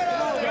buckets.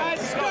 Guys,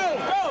 let's go!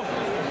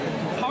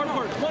 Hard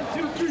work. 1,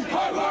 2, 3,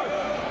 hard work!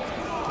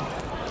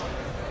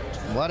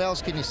 what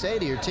else can you say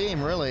to your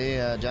team, really?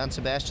 John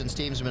Sebastian's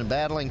team's been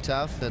battling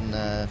tough and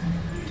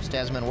just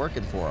hasn't been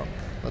working for them.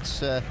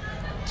 Let's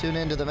tune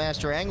into the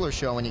Master Angler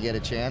Show when you get a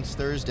chance,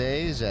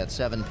 Thursdays at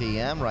 7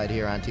 p.m. right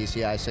here on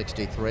TCI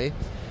 63.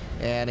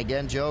 And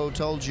again, Joe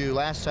told you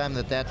last time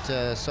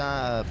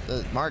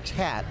that Mark's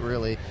hat,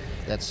 really,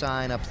 that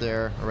sign up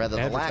there, or rather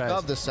the lack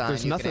of the sign.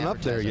 There's nothing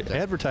up there. You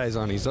advertise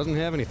on. He doesn't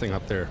have anything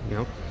up there, you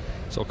know.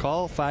 So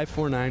call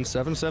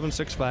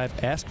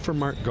 549-7765. Ask for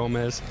Mark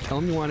Gomez. Tell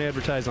him you want to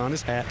advertise on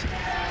his hat.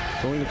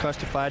 It's only going to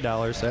cost you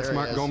 $5. That's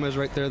Mark Gomez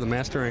right there, the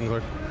Master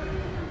Angler.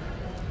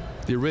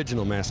 The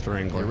original Master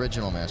Angler. The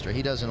original Master.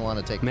 He doesn't want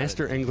to take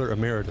Master Angler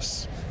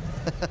Emeritus.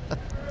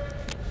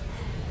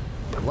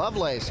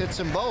 Lovelace hits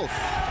them both.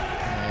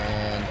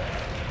 And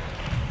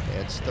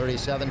it's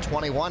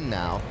 37-21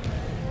 now.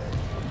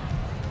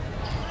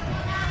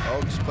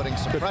 Oaks putting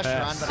some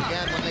pressure on, but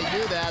again, when they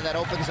do that, that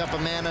opens up a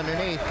man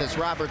underneath as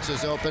Roberts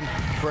is open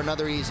for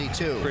another easy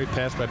 2. Great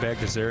pass by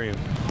Bagdasarian.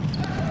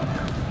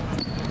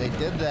 They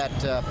did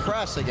that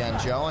press again,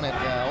 Joe, and it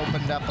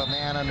opened up a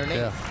man underneath.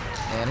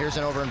 Yeah. And here's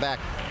an over and back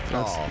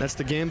call. That's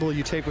the gamble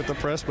you take with the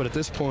press, but at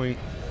this point,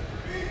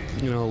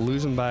 you know,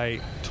 losing by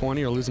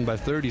 20 or losing by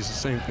 30 is the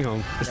same, you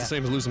know, it's the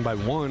same as losing by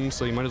 1,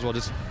 so you might as well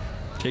just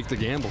take the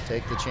gamble.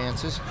 Take the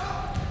chances.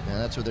 And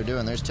that's what they're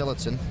doing. There's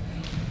Tillotson.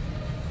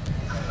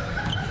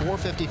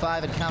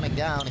 4:55 and counting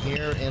down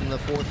here in the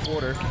 4th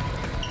quarter.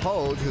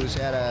 Hogue, who's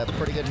had a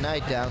pretty good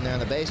night down there on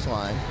the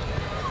baseline.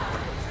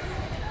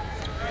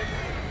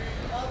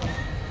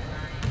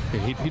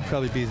 Yeah, he'd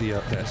probably be the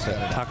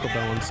Taco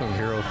Bell unsung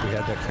hero if we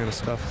had that kind of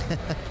stuff.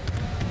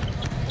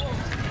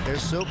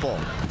 There's Supple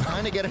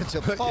trying to get it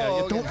to Hogue.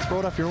 Yeah, you don't throw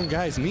it off your own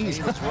guy's knees.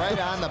 He was right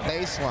on the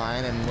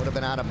baseline and would have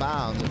been out of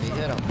bounds if he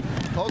hit him.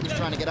 Hogue is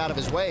trying to get out of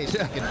his way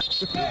so he can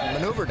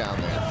maneuver down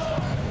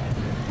there.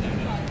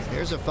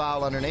 Here's a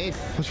foul underneath.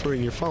 That's where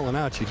you're falling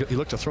out. You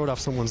look to throw it off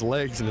someone's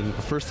legs, and then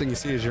the first thing you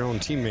see is your own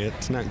teammate.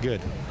 It's not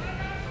good.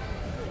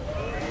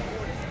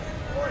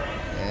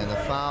 And the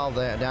foul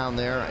down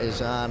there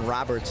is on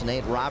Roberts,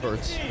 Nate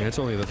Roberts. And it's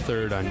only the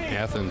 3rd on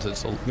Athens.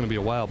 It's going to be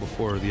a while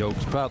before the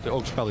Oaks. The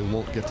Oaks probably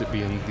won't get to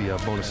be in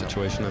the bonus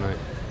situation tonight.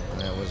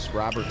 That was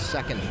Roberts'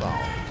 2nd foul.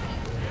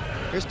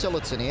 Here's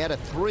Tillotson. He had a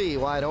 3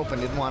 wide open.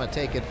 Didn't want to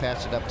take it.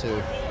 Passed it up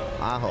to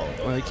Aho.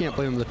 Well, you can't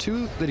blame him. The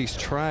 2 that he's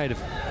tried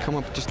have come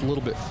up just a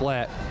little bit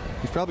flat.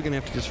 He's probably going to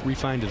have to just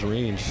refine his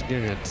range.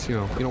 Again, it's, you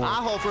know, you don't want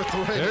Aho for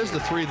 3. There's the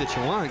 3 that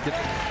you want.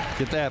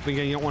 Get that. But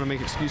again, you don't want to make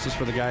excuses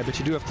for the guy, but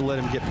you do have to let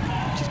him get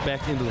just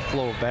back into the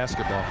flow of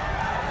basketball.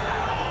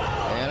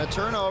 And a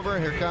turnover.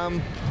 Here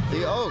come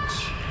the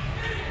Oaks.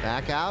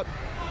 Back out.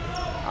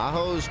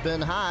 Aho's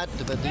been hot,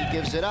 but he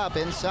gives it up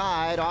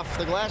inside, off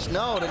the glass.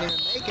 No, didn't even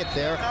make it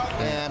there.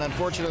 And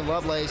unfortunately,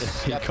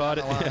 Lovelace he caught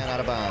it out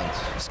of bounds.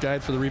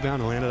 Skied for the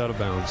rebound and landed out of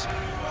bounds.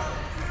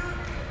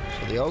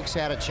 So the Oaks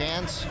had a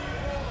chance,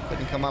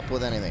 couldn't come up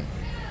with anything.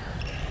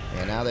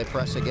 And now they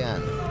press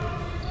again.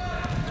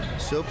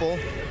 Supple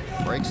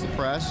breaks the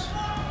press.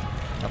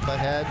 Up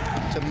ahead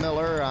to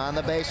Miller on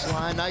the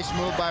baseline. Nice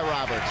move by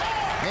Roberts.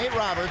 Nate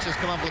Roberts has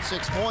come up with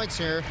 6 points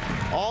here.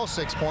 All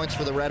 6 points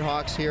for the Red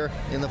Hawks here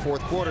in the 4th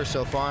quarter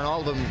so far, and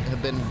all of them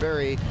have been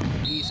very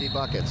easy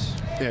buckets.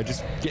 Yeah,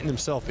 just getting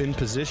himself in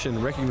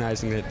position,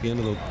 recognizing that at the end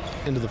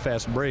of the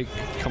fast break,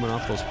 coming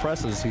off those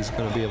presses, he's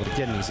going to be able to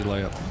get an easy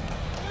layup.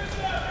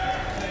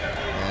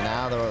 And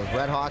now the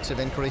Red Hawks have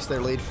increased their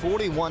lead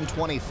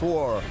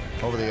 41-24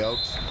 over the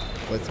Oaks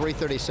with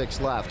 3:36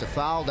 left. A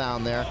foul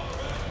down there.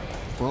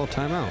 Well,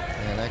 timeout.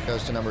 And that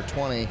goes to number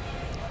 20,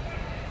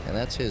 and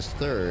that's his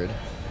 3rd.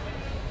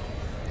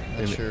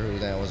 Not sure who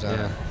that was on.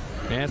 Yeah.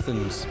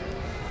 Athens.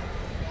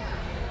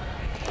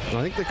 Well,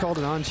 I think they called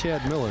it on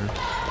Chad Miller.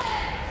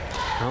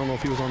 I don't know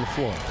if he was on the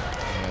floor.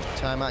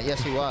 Timeout.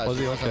 Yes, he was. Was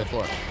he? Was on the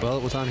floor. Well,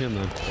 it was on him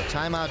then. The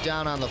timeout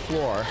down on the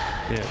floor.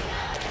 Yeah.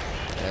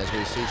 As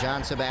we see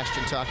John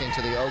Sebastian talking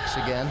to the Oaks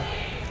again.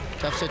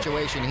 Tough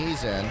situation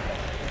he's in,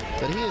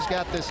 but he has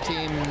got this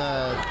team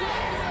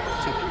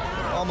to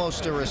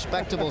almost a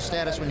respectable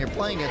status when you're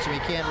playing it, so he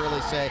can't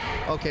really say,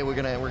 okay, we're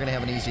gonna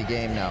have an easy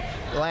game now.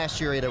 Last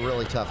year he had a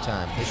really tough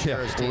time.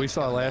 Well, we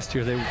saw last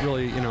year they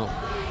really, you know,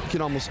 could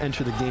almost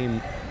enter the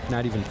game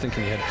not even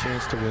thinking they had a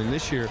chance to win.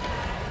 This year,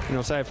 you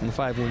know, aside from the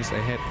 5 wins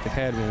they've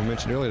had, when we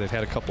mentioned earlier, they've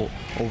had a couple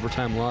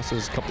overtime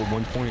losses, a couple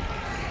 1-point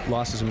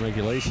losses in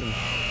regulation.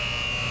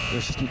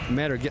 It's just a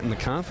matter of getting the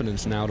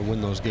confidence now to win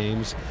those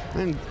games.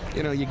 And,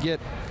 you know, you get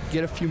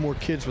a few more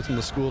kids within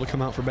the school to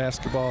come out for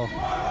basketball.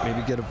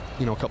 Maybe get a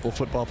couple of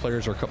football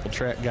players or a couple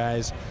track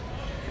guys.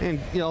 And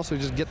you also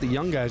just get the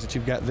young guys that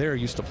you've got there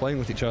used to playing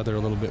with each other a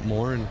little bit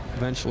more. And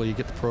eventually you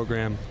get the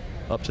program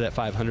up to that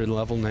 500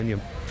 level, and then you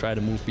try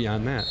to move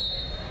beyond that.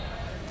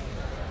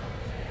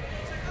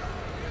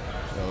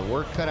 So the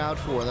work cut out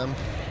for them.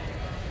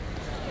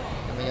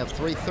 We have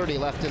 3:30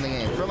 left in the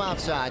game. From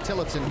outside,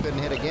 Tillotson couldn't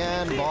hit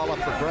again. Ball up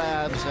for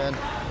grabs, and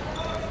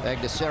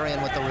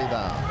Bagdasarian with the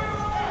rebound.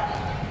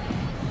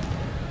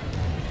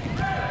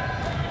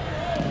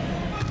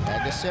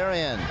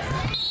 Bagdasarian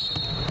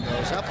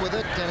goes up with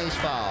it, and he's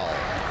fouled.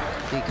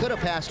 He could have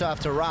passed off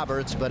to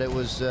Roberts, but it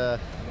was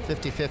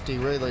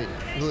 50-50 really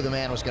who the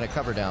man was going to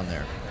cover down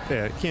there.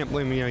 Yeah, you can't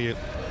blame me. You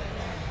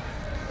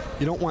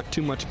don't want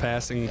too much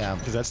passing,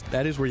 because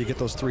that is where you get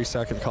those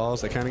 3-second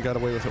calls. They kind of got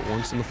away with it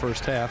once in the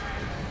first half.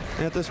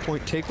 And at this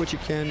point, take what you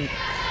can.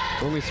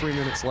 Only 3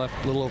 minutes left,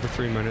 a little over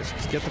 3 minutes.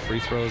 Just get the free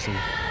throws, and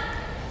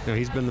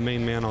he's been the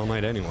main man all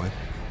night anyway.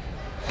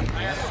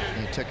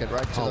 He took it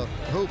right to the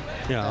hoop.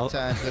 Yeah, that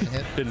time, couldn't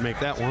hit. Didn't make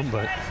that one,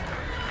 but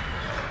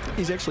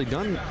he's actually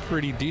done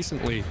pretty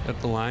decently at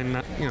the line.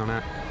 Not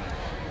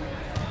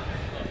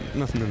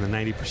nothing in the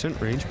 90%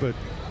 range, but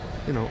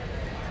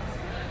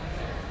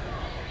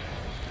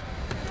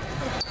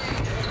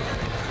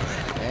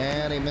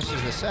And he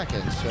misses the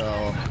second,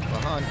 so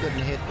Vahan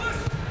couldn't hit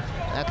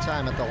that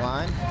time at the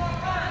line.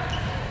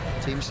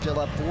 Team's still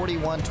up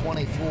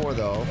 41-24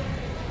 though,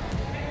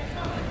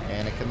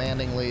 and a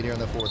commanding lead here in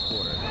the fourth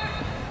quarter.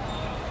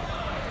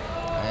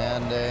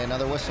 And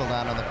another whistle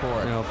down on the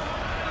court.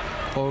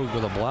 Pogue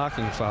with a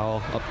blocking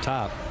foul up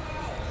top.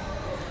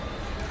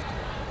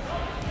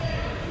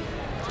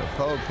 So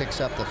Pogue picks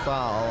up the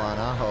foul on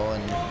Aho,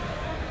 and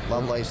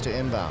Lovelace to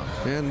inbound.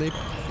 And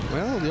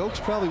the Oaks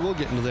probably will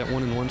get into that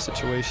 1-on-1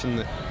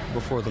 situation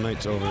before the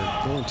night's over.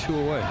 Only 2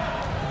 away.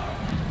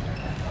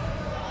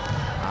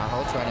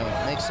 Aho trying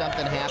to make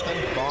something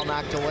happen. Ball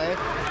knocked away.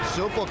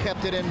 Supel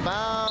kept it in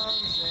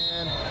bounds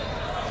and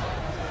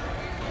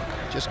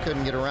just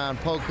couldn't get around.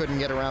 Pogue couldn't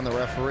get around the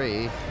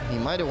referee. He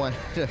might have went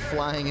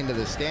flying into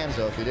the stands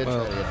though if he did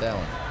try to get that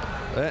one.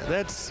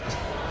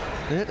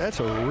 That's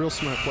a real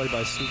smart play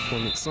by Supel,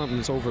 and it's something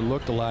that's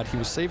overlooked a lot. He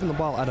was saving the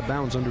ball out of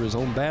bounds under his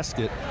own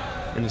basket,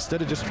 and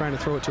instead of just trying to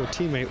throw it to a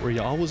teammate where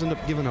you always end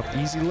up giving up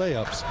easy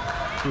layups,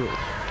 threw it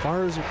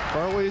far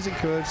away as he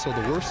could. So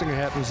the worst thing that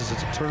happens is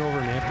it's a turnover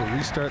and they have to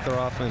restart their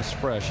offense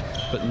fresh,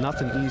 but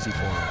nothing easy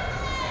for him.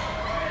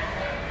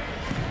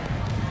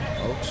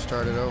 Oaks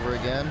started over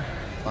again.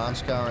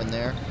 Bonskar in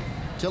there.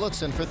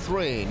 Tillotson for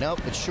 3.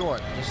 Nope, it's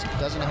short. Just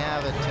doesn't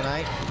have it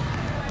tonight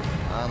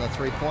on the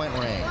 3-point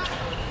range.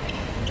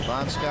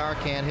 Bonskar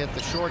can't hit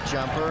the short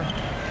jumper.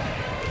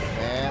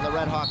 And the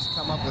Redhawks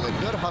come up with a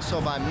good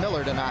hustle by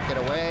Miller to knock it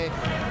away.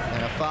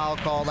 And a foul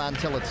called on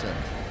Tillotson.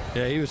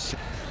 Yeah, he was...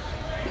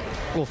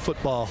 Well,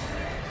 football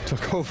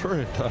took over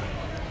and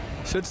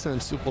should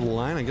send Supel to the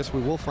line. I guess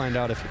we will find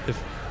out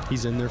if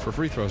he's in there for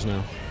free throws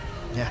now.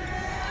 Yeah.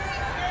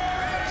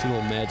 It's a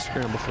little mad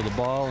scramble for the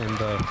ball, and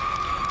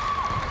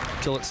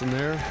Tillotson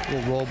there, a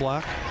little roll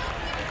block.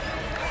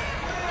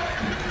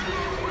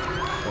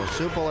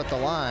 So Supel at the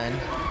line.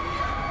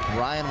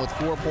 Ryan with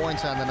 4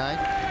 points on the night.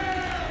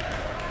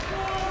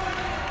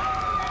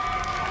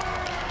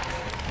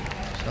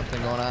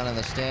 Something going on in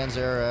the stands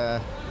there.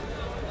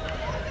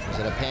 Is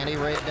it a panty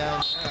raid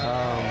down?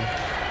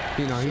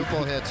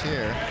 Supel hits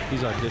here.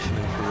 He's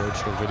auditioning for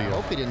Roadshow Video. I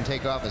hope he didn't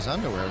take off his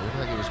underwear. It looked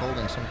like he was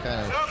holding some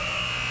kind of...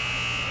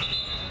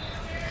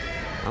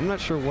 I'm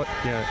not sure what.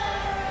 Yeah.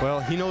 Well,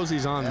 he knows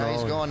he's on though.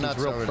 He's going nuts.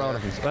 He's real proud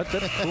of himself.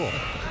 That's cool.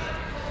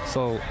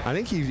 So I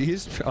think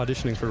he's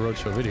auditioning for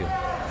Roadshow Video.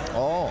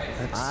 Oh,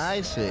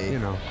 I see.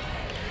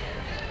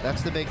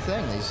 That's the big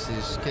thing.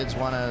 These kids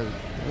want to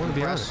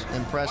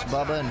impress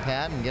Bubba and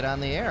Pat and get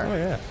on the air. Oh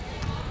yeah.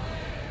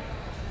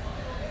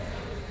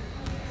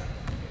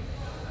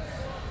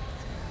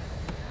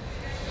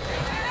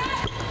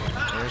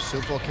 There's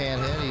Supel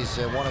can't hit. He's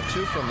 1 of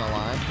 2 from the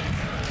line.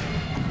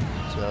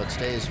 So it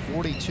stays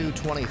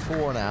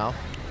 42-24 now.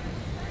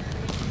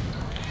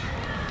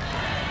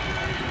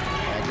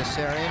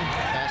 Bagdasarian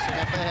passing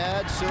up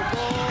ahead.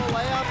 Supel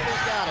layup.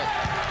 He's got it.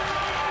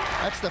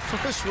 That's the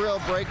first real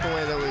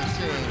breakaway that we've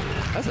seen.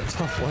 That's a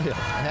tough layup.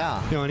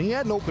 Yeah. And he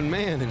had an open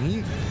man, and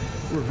he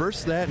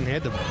reversed that and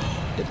had to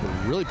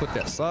really put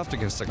that soft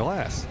against the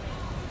glass.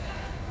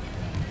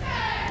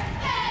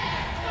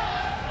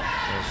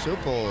 So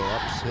Supel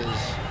ups his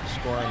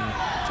scoring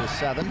to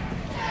 7.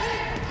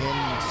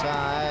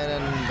 Inside,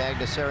 and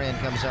Bagdasarian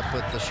comes up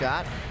with the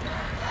shot.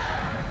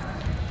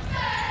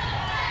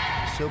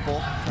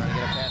 Supel trying to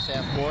get a pass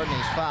half court, and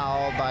he's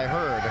fouled by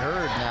Hurd.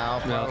 Hurd now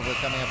probably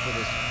coming up with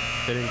his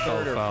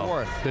third or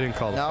fourth. They didn't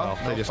call the foul.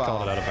 They just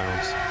called it out of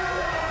bounds.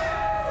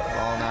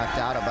 Ball knocked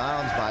out of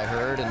bounds by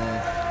Hurd, and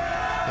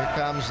here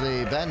comes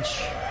the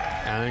bench.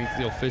 I think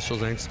the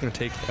officials, I think it's going to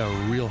take a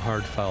real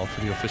hard foul for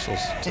the officials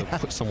to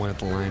put someone at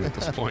the line at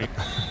this point.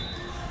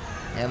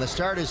 And the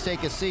starters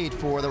take a seat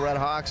for the Red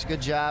Hawks.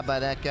 Good job by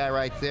that guy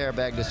right there,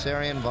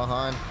 Bagdasarian.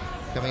 Vahan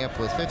coming up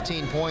with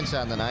 15 points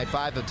on the night,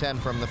 5 of 10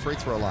 from the free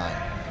throw line.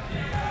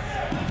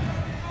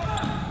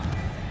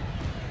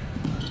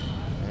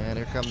 And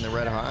here come the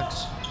Red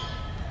Hawks.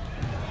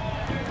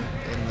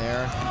 In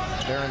there,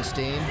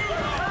 Berenstein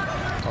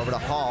over to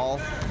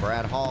Hall.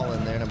 Brad Hall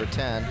in there, number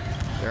 10.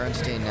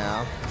 Berenstein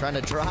now trying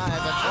to drive.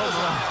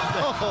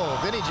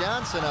 Vinnie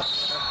Johnson up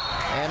there.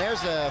 And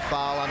there's a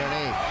foul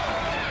underneath.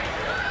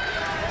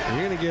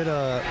 You're going to get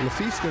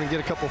Lafife's going to get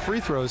a couple free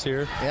throws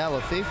here. Yeah,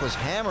 Lafife was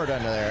hammered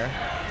under there.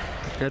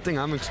 I think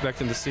I'm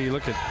expecting to see,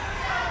 look at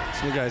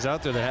some guys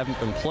out there that haven't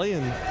been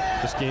playing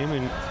this game,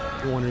 and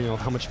wondering,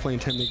 how much playing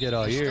time they get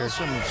all year.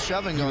 Still some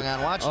shoving going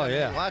on. Watch. Oh,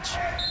 yeah. Watch.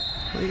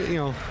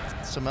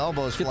 Some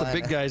elbows Get flying.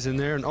 the big guys in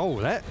there, and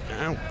that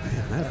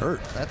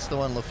hurt. That's the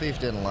one Lafitte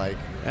didn't like.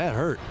 That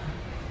hurt.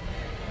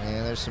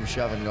 And there's some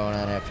shoving going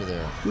on after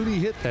there. Who did he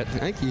hit that?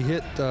 I think he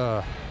hit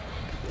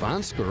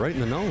Bonsker right in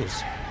the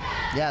nose.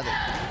 Yeah,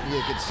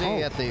 you could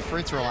see at the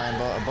free throw line,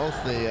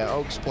 both the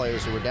Oaks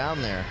players who were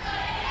down there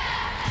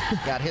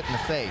got hit in the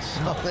face.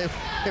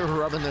 They were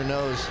rubbing their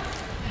nose.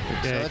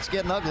 Okay. So it's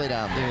getting ugly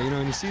down there. Yeah,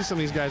 and you see some of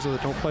these guys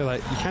that don't play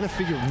like, you kind of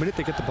figure the minute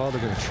they get the ball,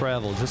 they're going to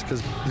travel just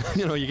because,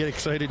 you get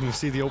excited and you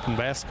see the open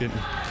basket.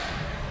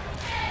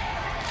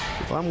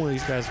 If I'm one of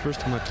these guys,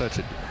 first time I touch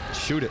it,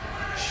 shoot it.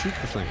 Shoot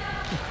the thing.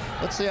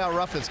 Let's see how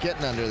rough it's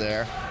getting under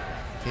there.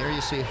 Here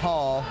you see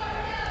Hall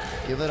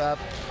give it up.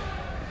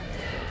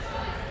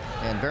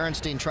 And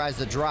Berenstein tries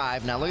the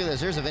drive. Now look at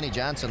this. Here's a Vinnie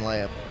Johnson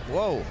layup.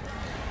 Whoa.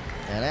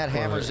 And that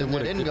hammers in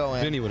there. Didn't go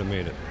in. Vinnie would have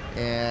made it.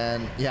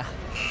 And, yeah.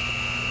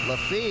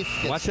 Lafitte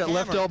gets Watch that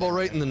left elbow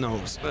right in the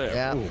nose. There.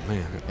 Yeah. Oh,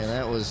 man. And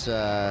that was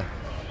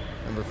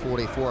number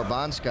 44,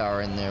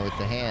 Bonskar, in there with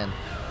the hand.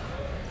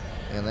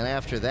 And then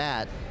after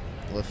that,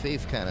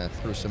 Lafitte kind of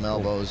threw some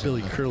elbows.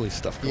 Billy Curley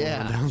stuff going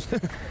on down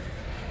there.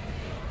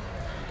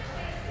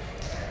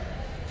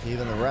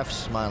 Even the refs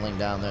smiling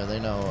down there. They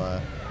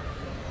know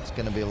it's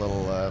going to be a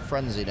little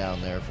frenzy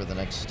down there for the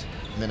next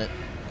minute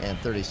and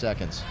 30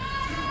 seconds.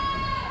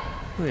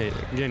 Hey,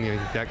 again,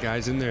 you've got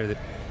guys in there that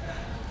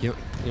you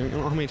don't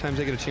know how many times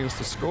they get a chance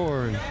to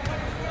score, and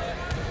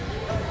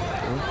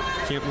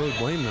can't really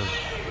blame them.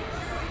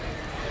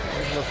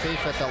 There's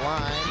Lafitte at the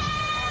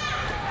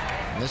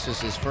line. Misses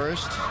his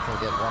first. He'll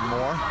get one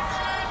more.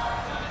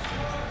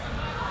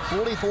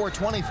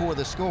 44-24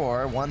 the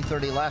score.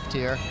 1:30 left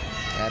here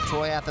at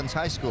Troy Athens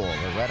High School.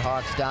 The Red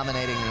Hawks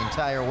dominating the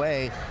entire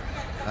way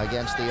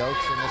against the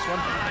Oaks in this one.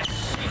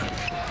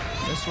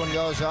 This one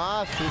goes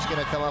off. Who's going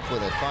to come up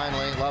with it?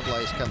 Finally,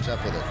 Lovelace comes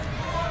up with it.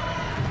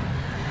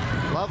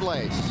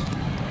 Lovelace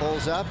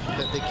pulls up,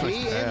 but the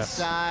key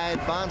inside.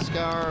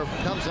 Bonskar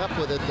comes up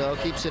with it, though.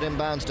 Keeps it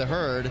inbounds to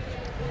Hurd.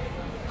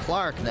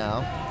 Clark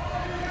now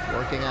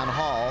working on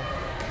Hall.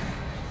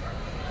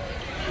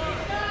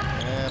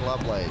 And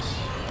Lovelace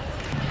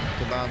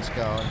to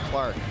Bonskar and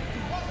Clark.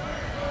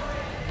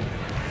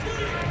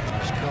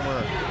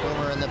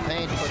 Coomer in the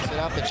paint, puts it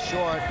up, it's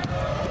short.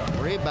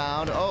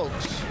 Rebound,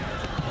 Oaks.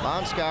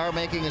 Bonskar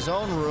making his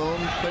own room,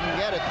 couldn't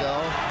get it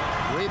though.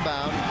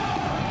 Rebound,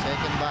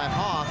 taken by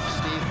Hoff,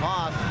 Steve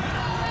Hoff.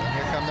 And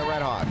here come the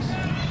Red Hawks.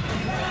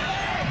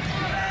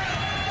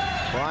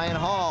 Brian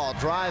Hall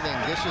driving,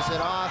 dishes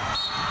it off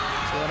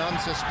to an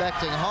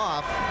unsuspecting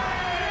Hoff.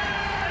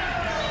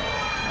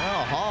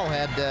 Well, Hall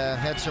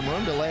had some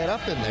room to lay it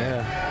up in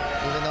there,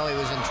 even though he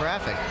was in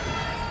traffic.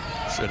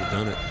 Should have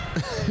done it.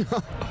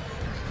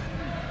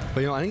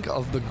 But, I think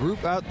of the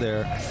group out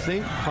there, I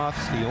think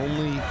Hoff's the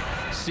only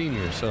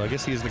senior, so I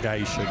guess he's the guy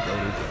you should go to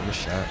get him a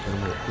shot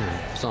or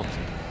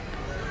something.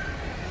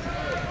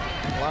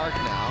 Clark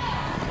now.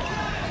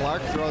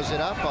 Clark throws it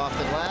up off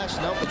the glass.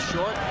 Nope, it's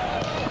short.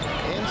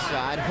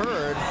 Inside,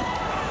 Hurd.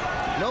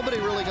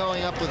 Nobody really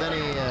going up with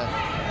any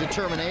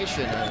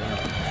determination.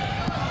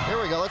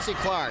 Here we go. Let's see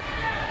Clark.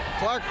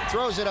 Clark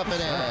throws it up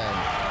and in.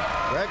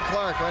 Greg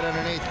Clark right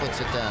underneath puts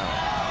it down.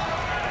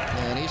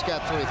 And he's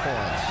got 3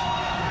 points.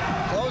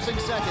 Closing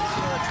seconds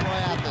here at Troy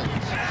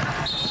Athens.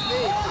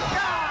 Steve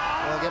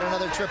will get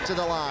another trip to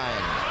the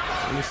line.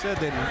 You said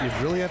that you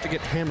really have to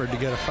get hammered to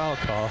get a foul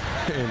call,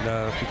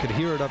 and you could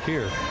hear it up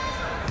here.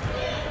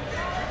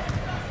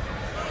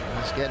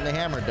 He's getting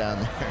hammered down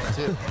there,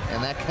 too.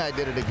 And that guy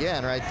did it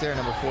again right there,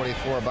 number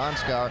 44,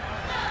 Bonskar,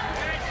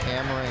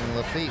 hammering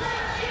Lafitte.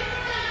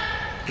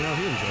 No,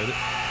 he enjoyed it.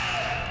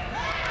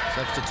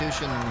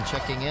 Substitution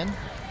checking in.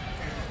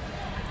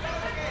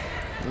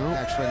 Nope.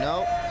 Actually,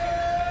 no.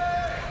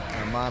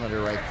 Our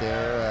monitor right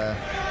there.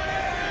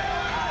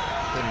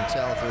 Couldn't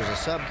tell if there was a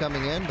sub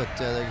coming in, but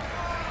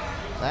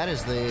that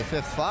is the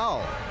 5th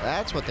foul.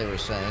 That's what they were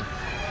saying.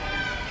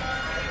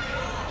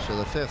 So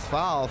the 5th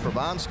foul for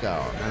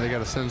Bonskar. Now they got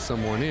to send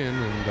someone in,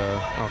 and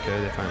okay,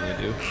 they finally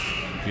do.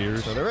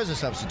 Beers. So there is a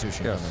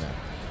substitution coming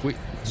in.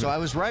 So I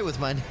was right with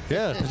mine.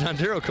 Yeah, the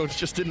Dondero coach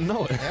just didn't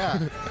know it. Yeah.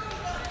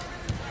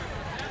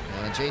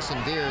 And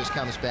Jason Veers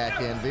comes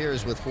back in.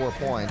 Veers with 4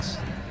 points,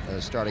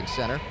 the starting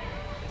center.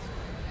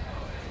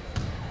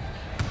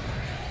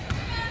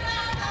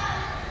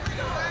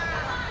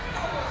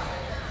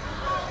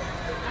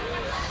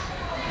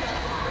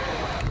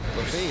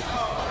 Lafitte.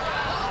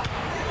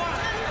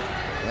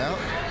 Well,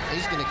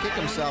 he's going to kick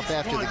himself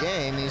after the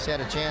game. He's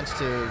had a chance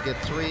to get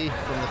 3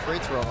 from the free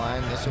throw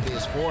line. This will be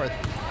his 4th.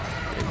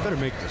 He better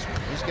make this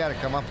one. He's got to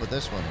come up with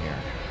this one here.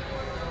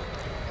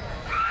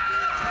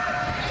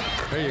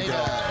 There you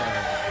go.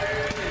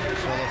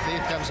 So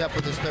Lafitte comes up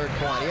with his 3rd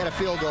point. He had a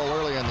field goal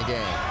earlier in the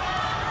game.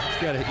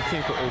 You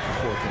can't go 0 for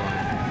 4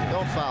 tonight.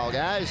 Don't foul,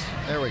 guys.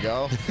 There we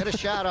go. Get a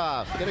shot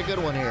off. Get a good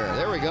one here.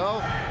 There we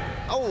go.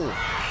 Oh.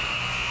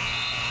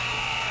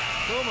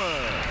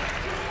 Coomer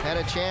had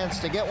a chance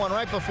to get one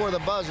right before the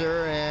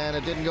buzzer, and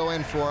it didn't go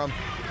in for him.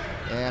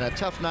 And a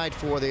tough night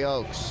for the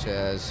Oaks,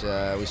 as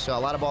we saw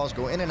a lot of balls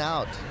go in and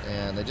out,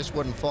 and they just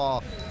wouldn't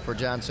fall for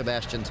John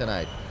Sebastian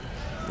tonight.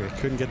 They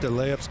couldn't get their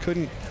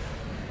layups,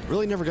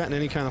 really never gotten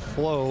any kind of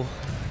flow.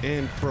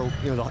 And for,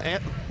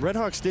 the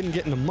Redhawks didn't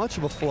get into much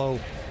of a flow,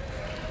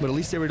 but at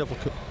least they were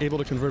able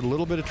to convert a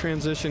little bit of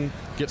transition,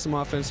 get some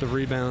offensive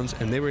rebounds,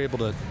 and they were able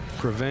to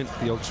prevent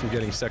the Oaks from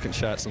getting second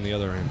shots on the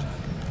other end.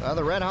 Well,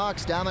 the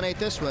Redhawks dominate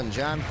this one.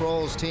 John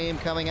Kroll's team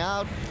coming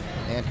out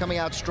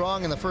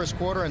strong in the first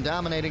quarter and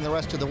dominating the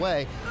rest of the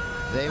way.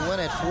 They win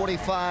at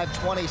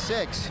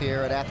 45-26 here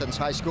at Athens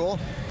High School,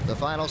 the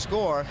final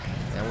score.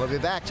 And we'll be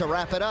back to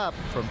wrap it up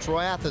from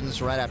Troy,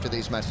 Athens right after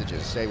these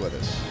messages. Stay with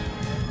us.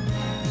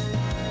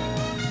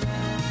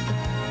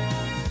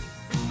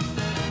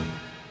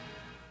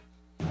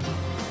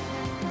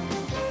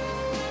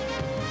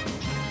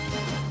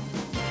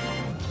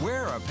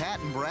 Where are Pat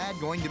and Brad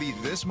going to be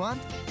this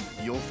month?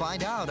 You'll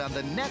find out on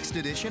the next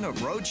edition of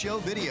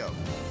Roadshow Video.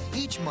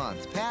 Each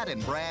month, Pat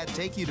and Brad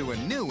take you to a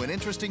new and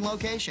interesting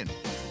location.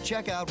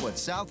 Check out what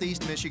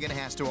Southeast Michigan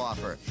has to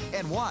offer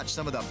and watch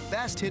some of the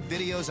best hit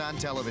videos on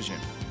television.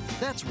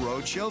 That's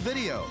Roadshow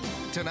Video,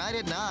 tonight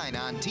at 9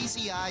 on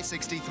TCI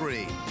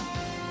 63.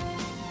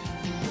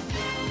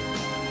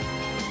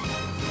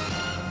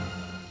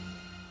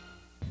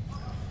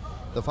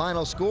 The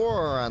final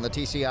score on the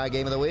TCI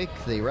Game of the Week,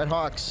 the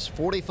Redhawks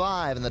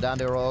 45 and the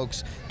Dondero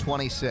Oaks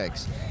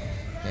 26.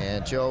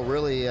 And Joe,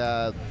 really,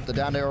 the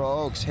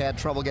Dondero Oaks had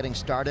trouble getting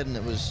started, and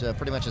it was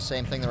pretty much the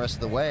same thing the rest of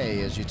the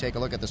way. As you take a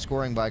look at the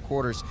scoring by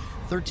quarters,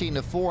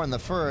 13-4 in the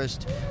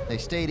first. They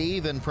stayed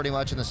even pretty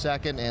much in the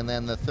second, and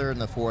then the third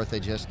and the fourth, they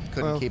just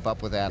couldn't keep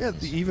up with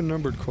Athens. Yeah, the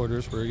even-numbered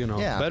quarters were,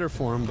 better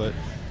for them, but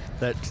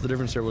that's the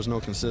difference. There was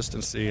no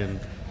consistency, and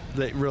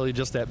they really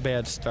just that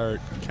bad start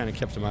kind of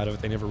kept them out of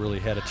it. They never really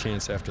had a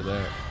chance after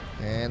that.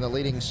 And the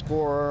leading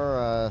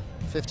scorer,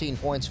 15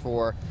 points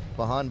for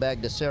Bahan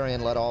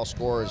Bagdasarian, led all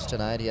scorers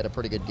tonight. He had a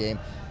pretty good game.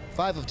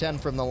 5 of 10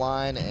 from the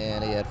line,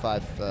 and he had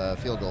 5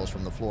 field goals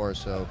from the floor,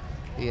 so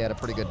he had a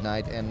pretty good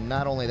night. And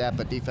not only that,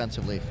 but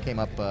defensively came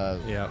up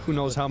who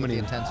knows how many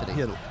intensity. He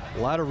had a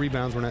lot of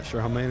rebounds. We're not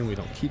sure how many. We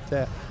don't keep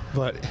that.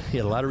 But he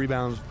had a lot of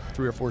rebounds,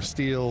 3 or 4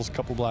 steals, a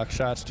couple block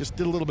shots, just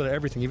did a little bit of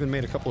everything. Even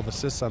made a couple of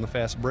assists on the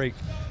fast break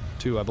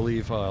to, I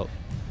believe,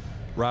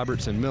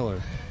 Roberts and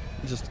Miller.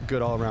 Just a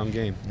good all-around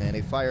game. And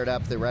he fired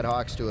up the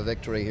Redhawks to a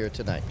victory here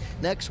tonight.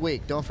 Next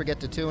week, don't forget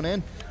to tune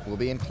in. We'll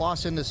be in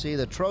Clawson to see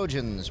the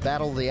Trojans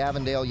battle the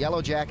Avondale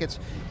Yellow Jackets.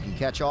 You can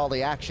catch all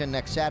the action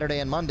next Saturday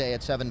and Monday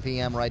at 7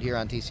 p.m. right here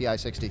on TCI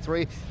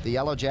 63. The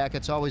Yellow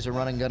Jackets, always a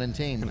running gunning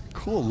team. And a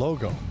cool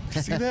logo.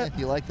 See that?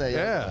 You like that?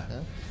 Yeah.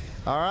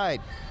 All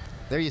right.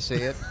 There you see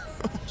it.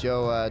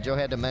 Joe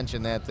had to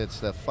mention that.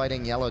 It's the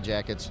Fighting Yellow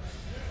Jackets,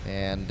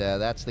 and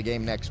that's the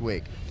game next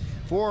week.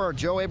 For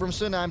Joe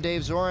Abramson, I'm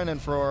Dave Zorin,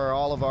 and for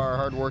all of our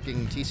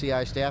hardworking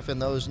TCI staff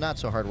and those not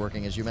so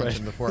hardworking, as you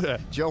mentioned before.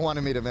 Joe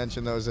wanted me to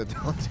mention those that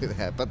don't do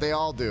that, but they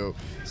all do.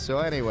 So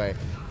anyway,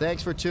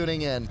 thanks for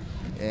tuning in,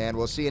 and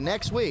we'll see you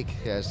next week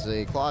as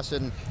the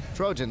Clawson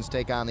Trojans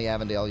take on the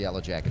Avondale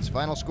Yellow Jackets.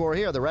 Final score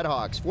here, the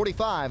Redhawks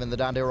 45 and the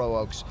Dondero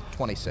Oaks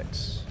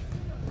 26.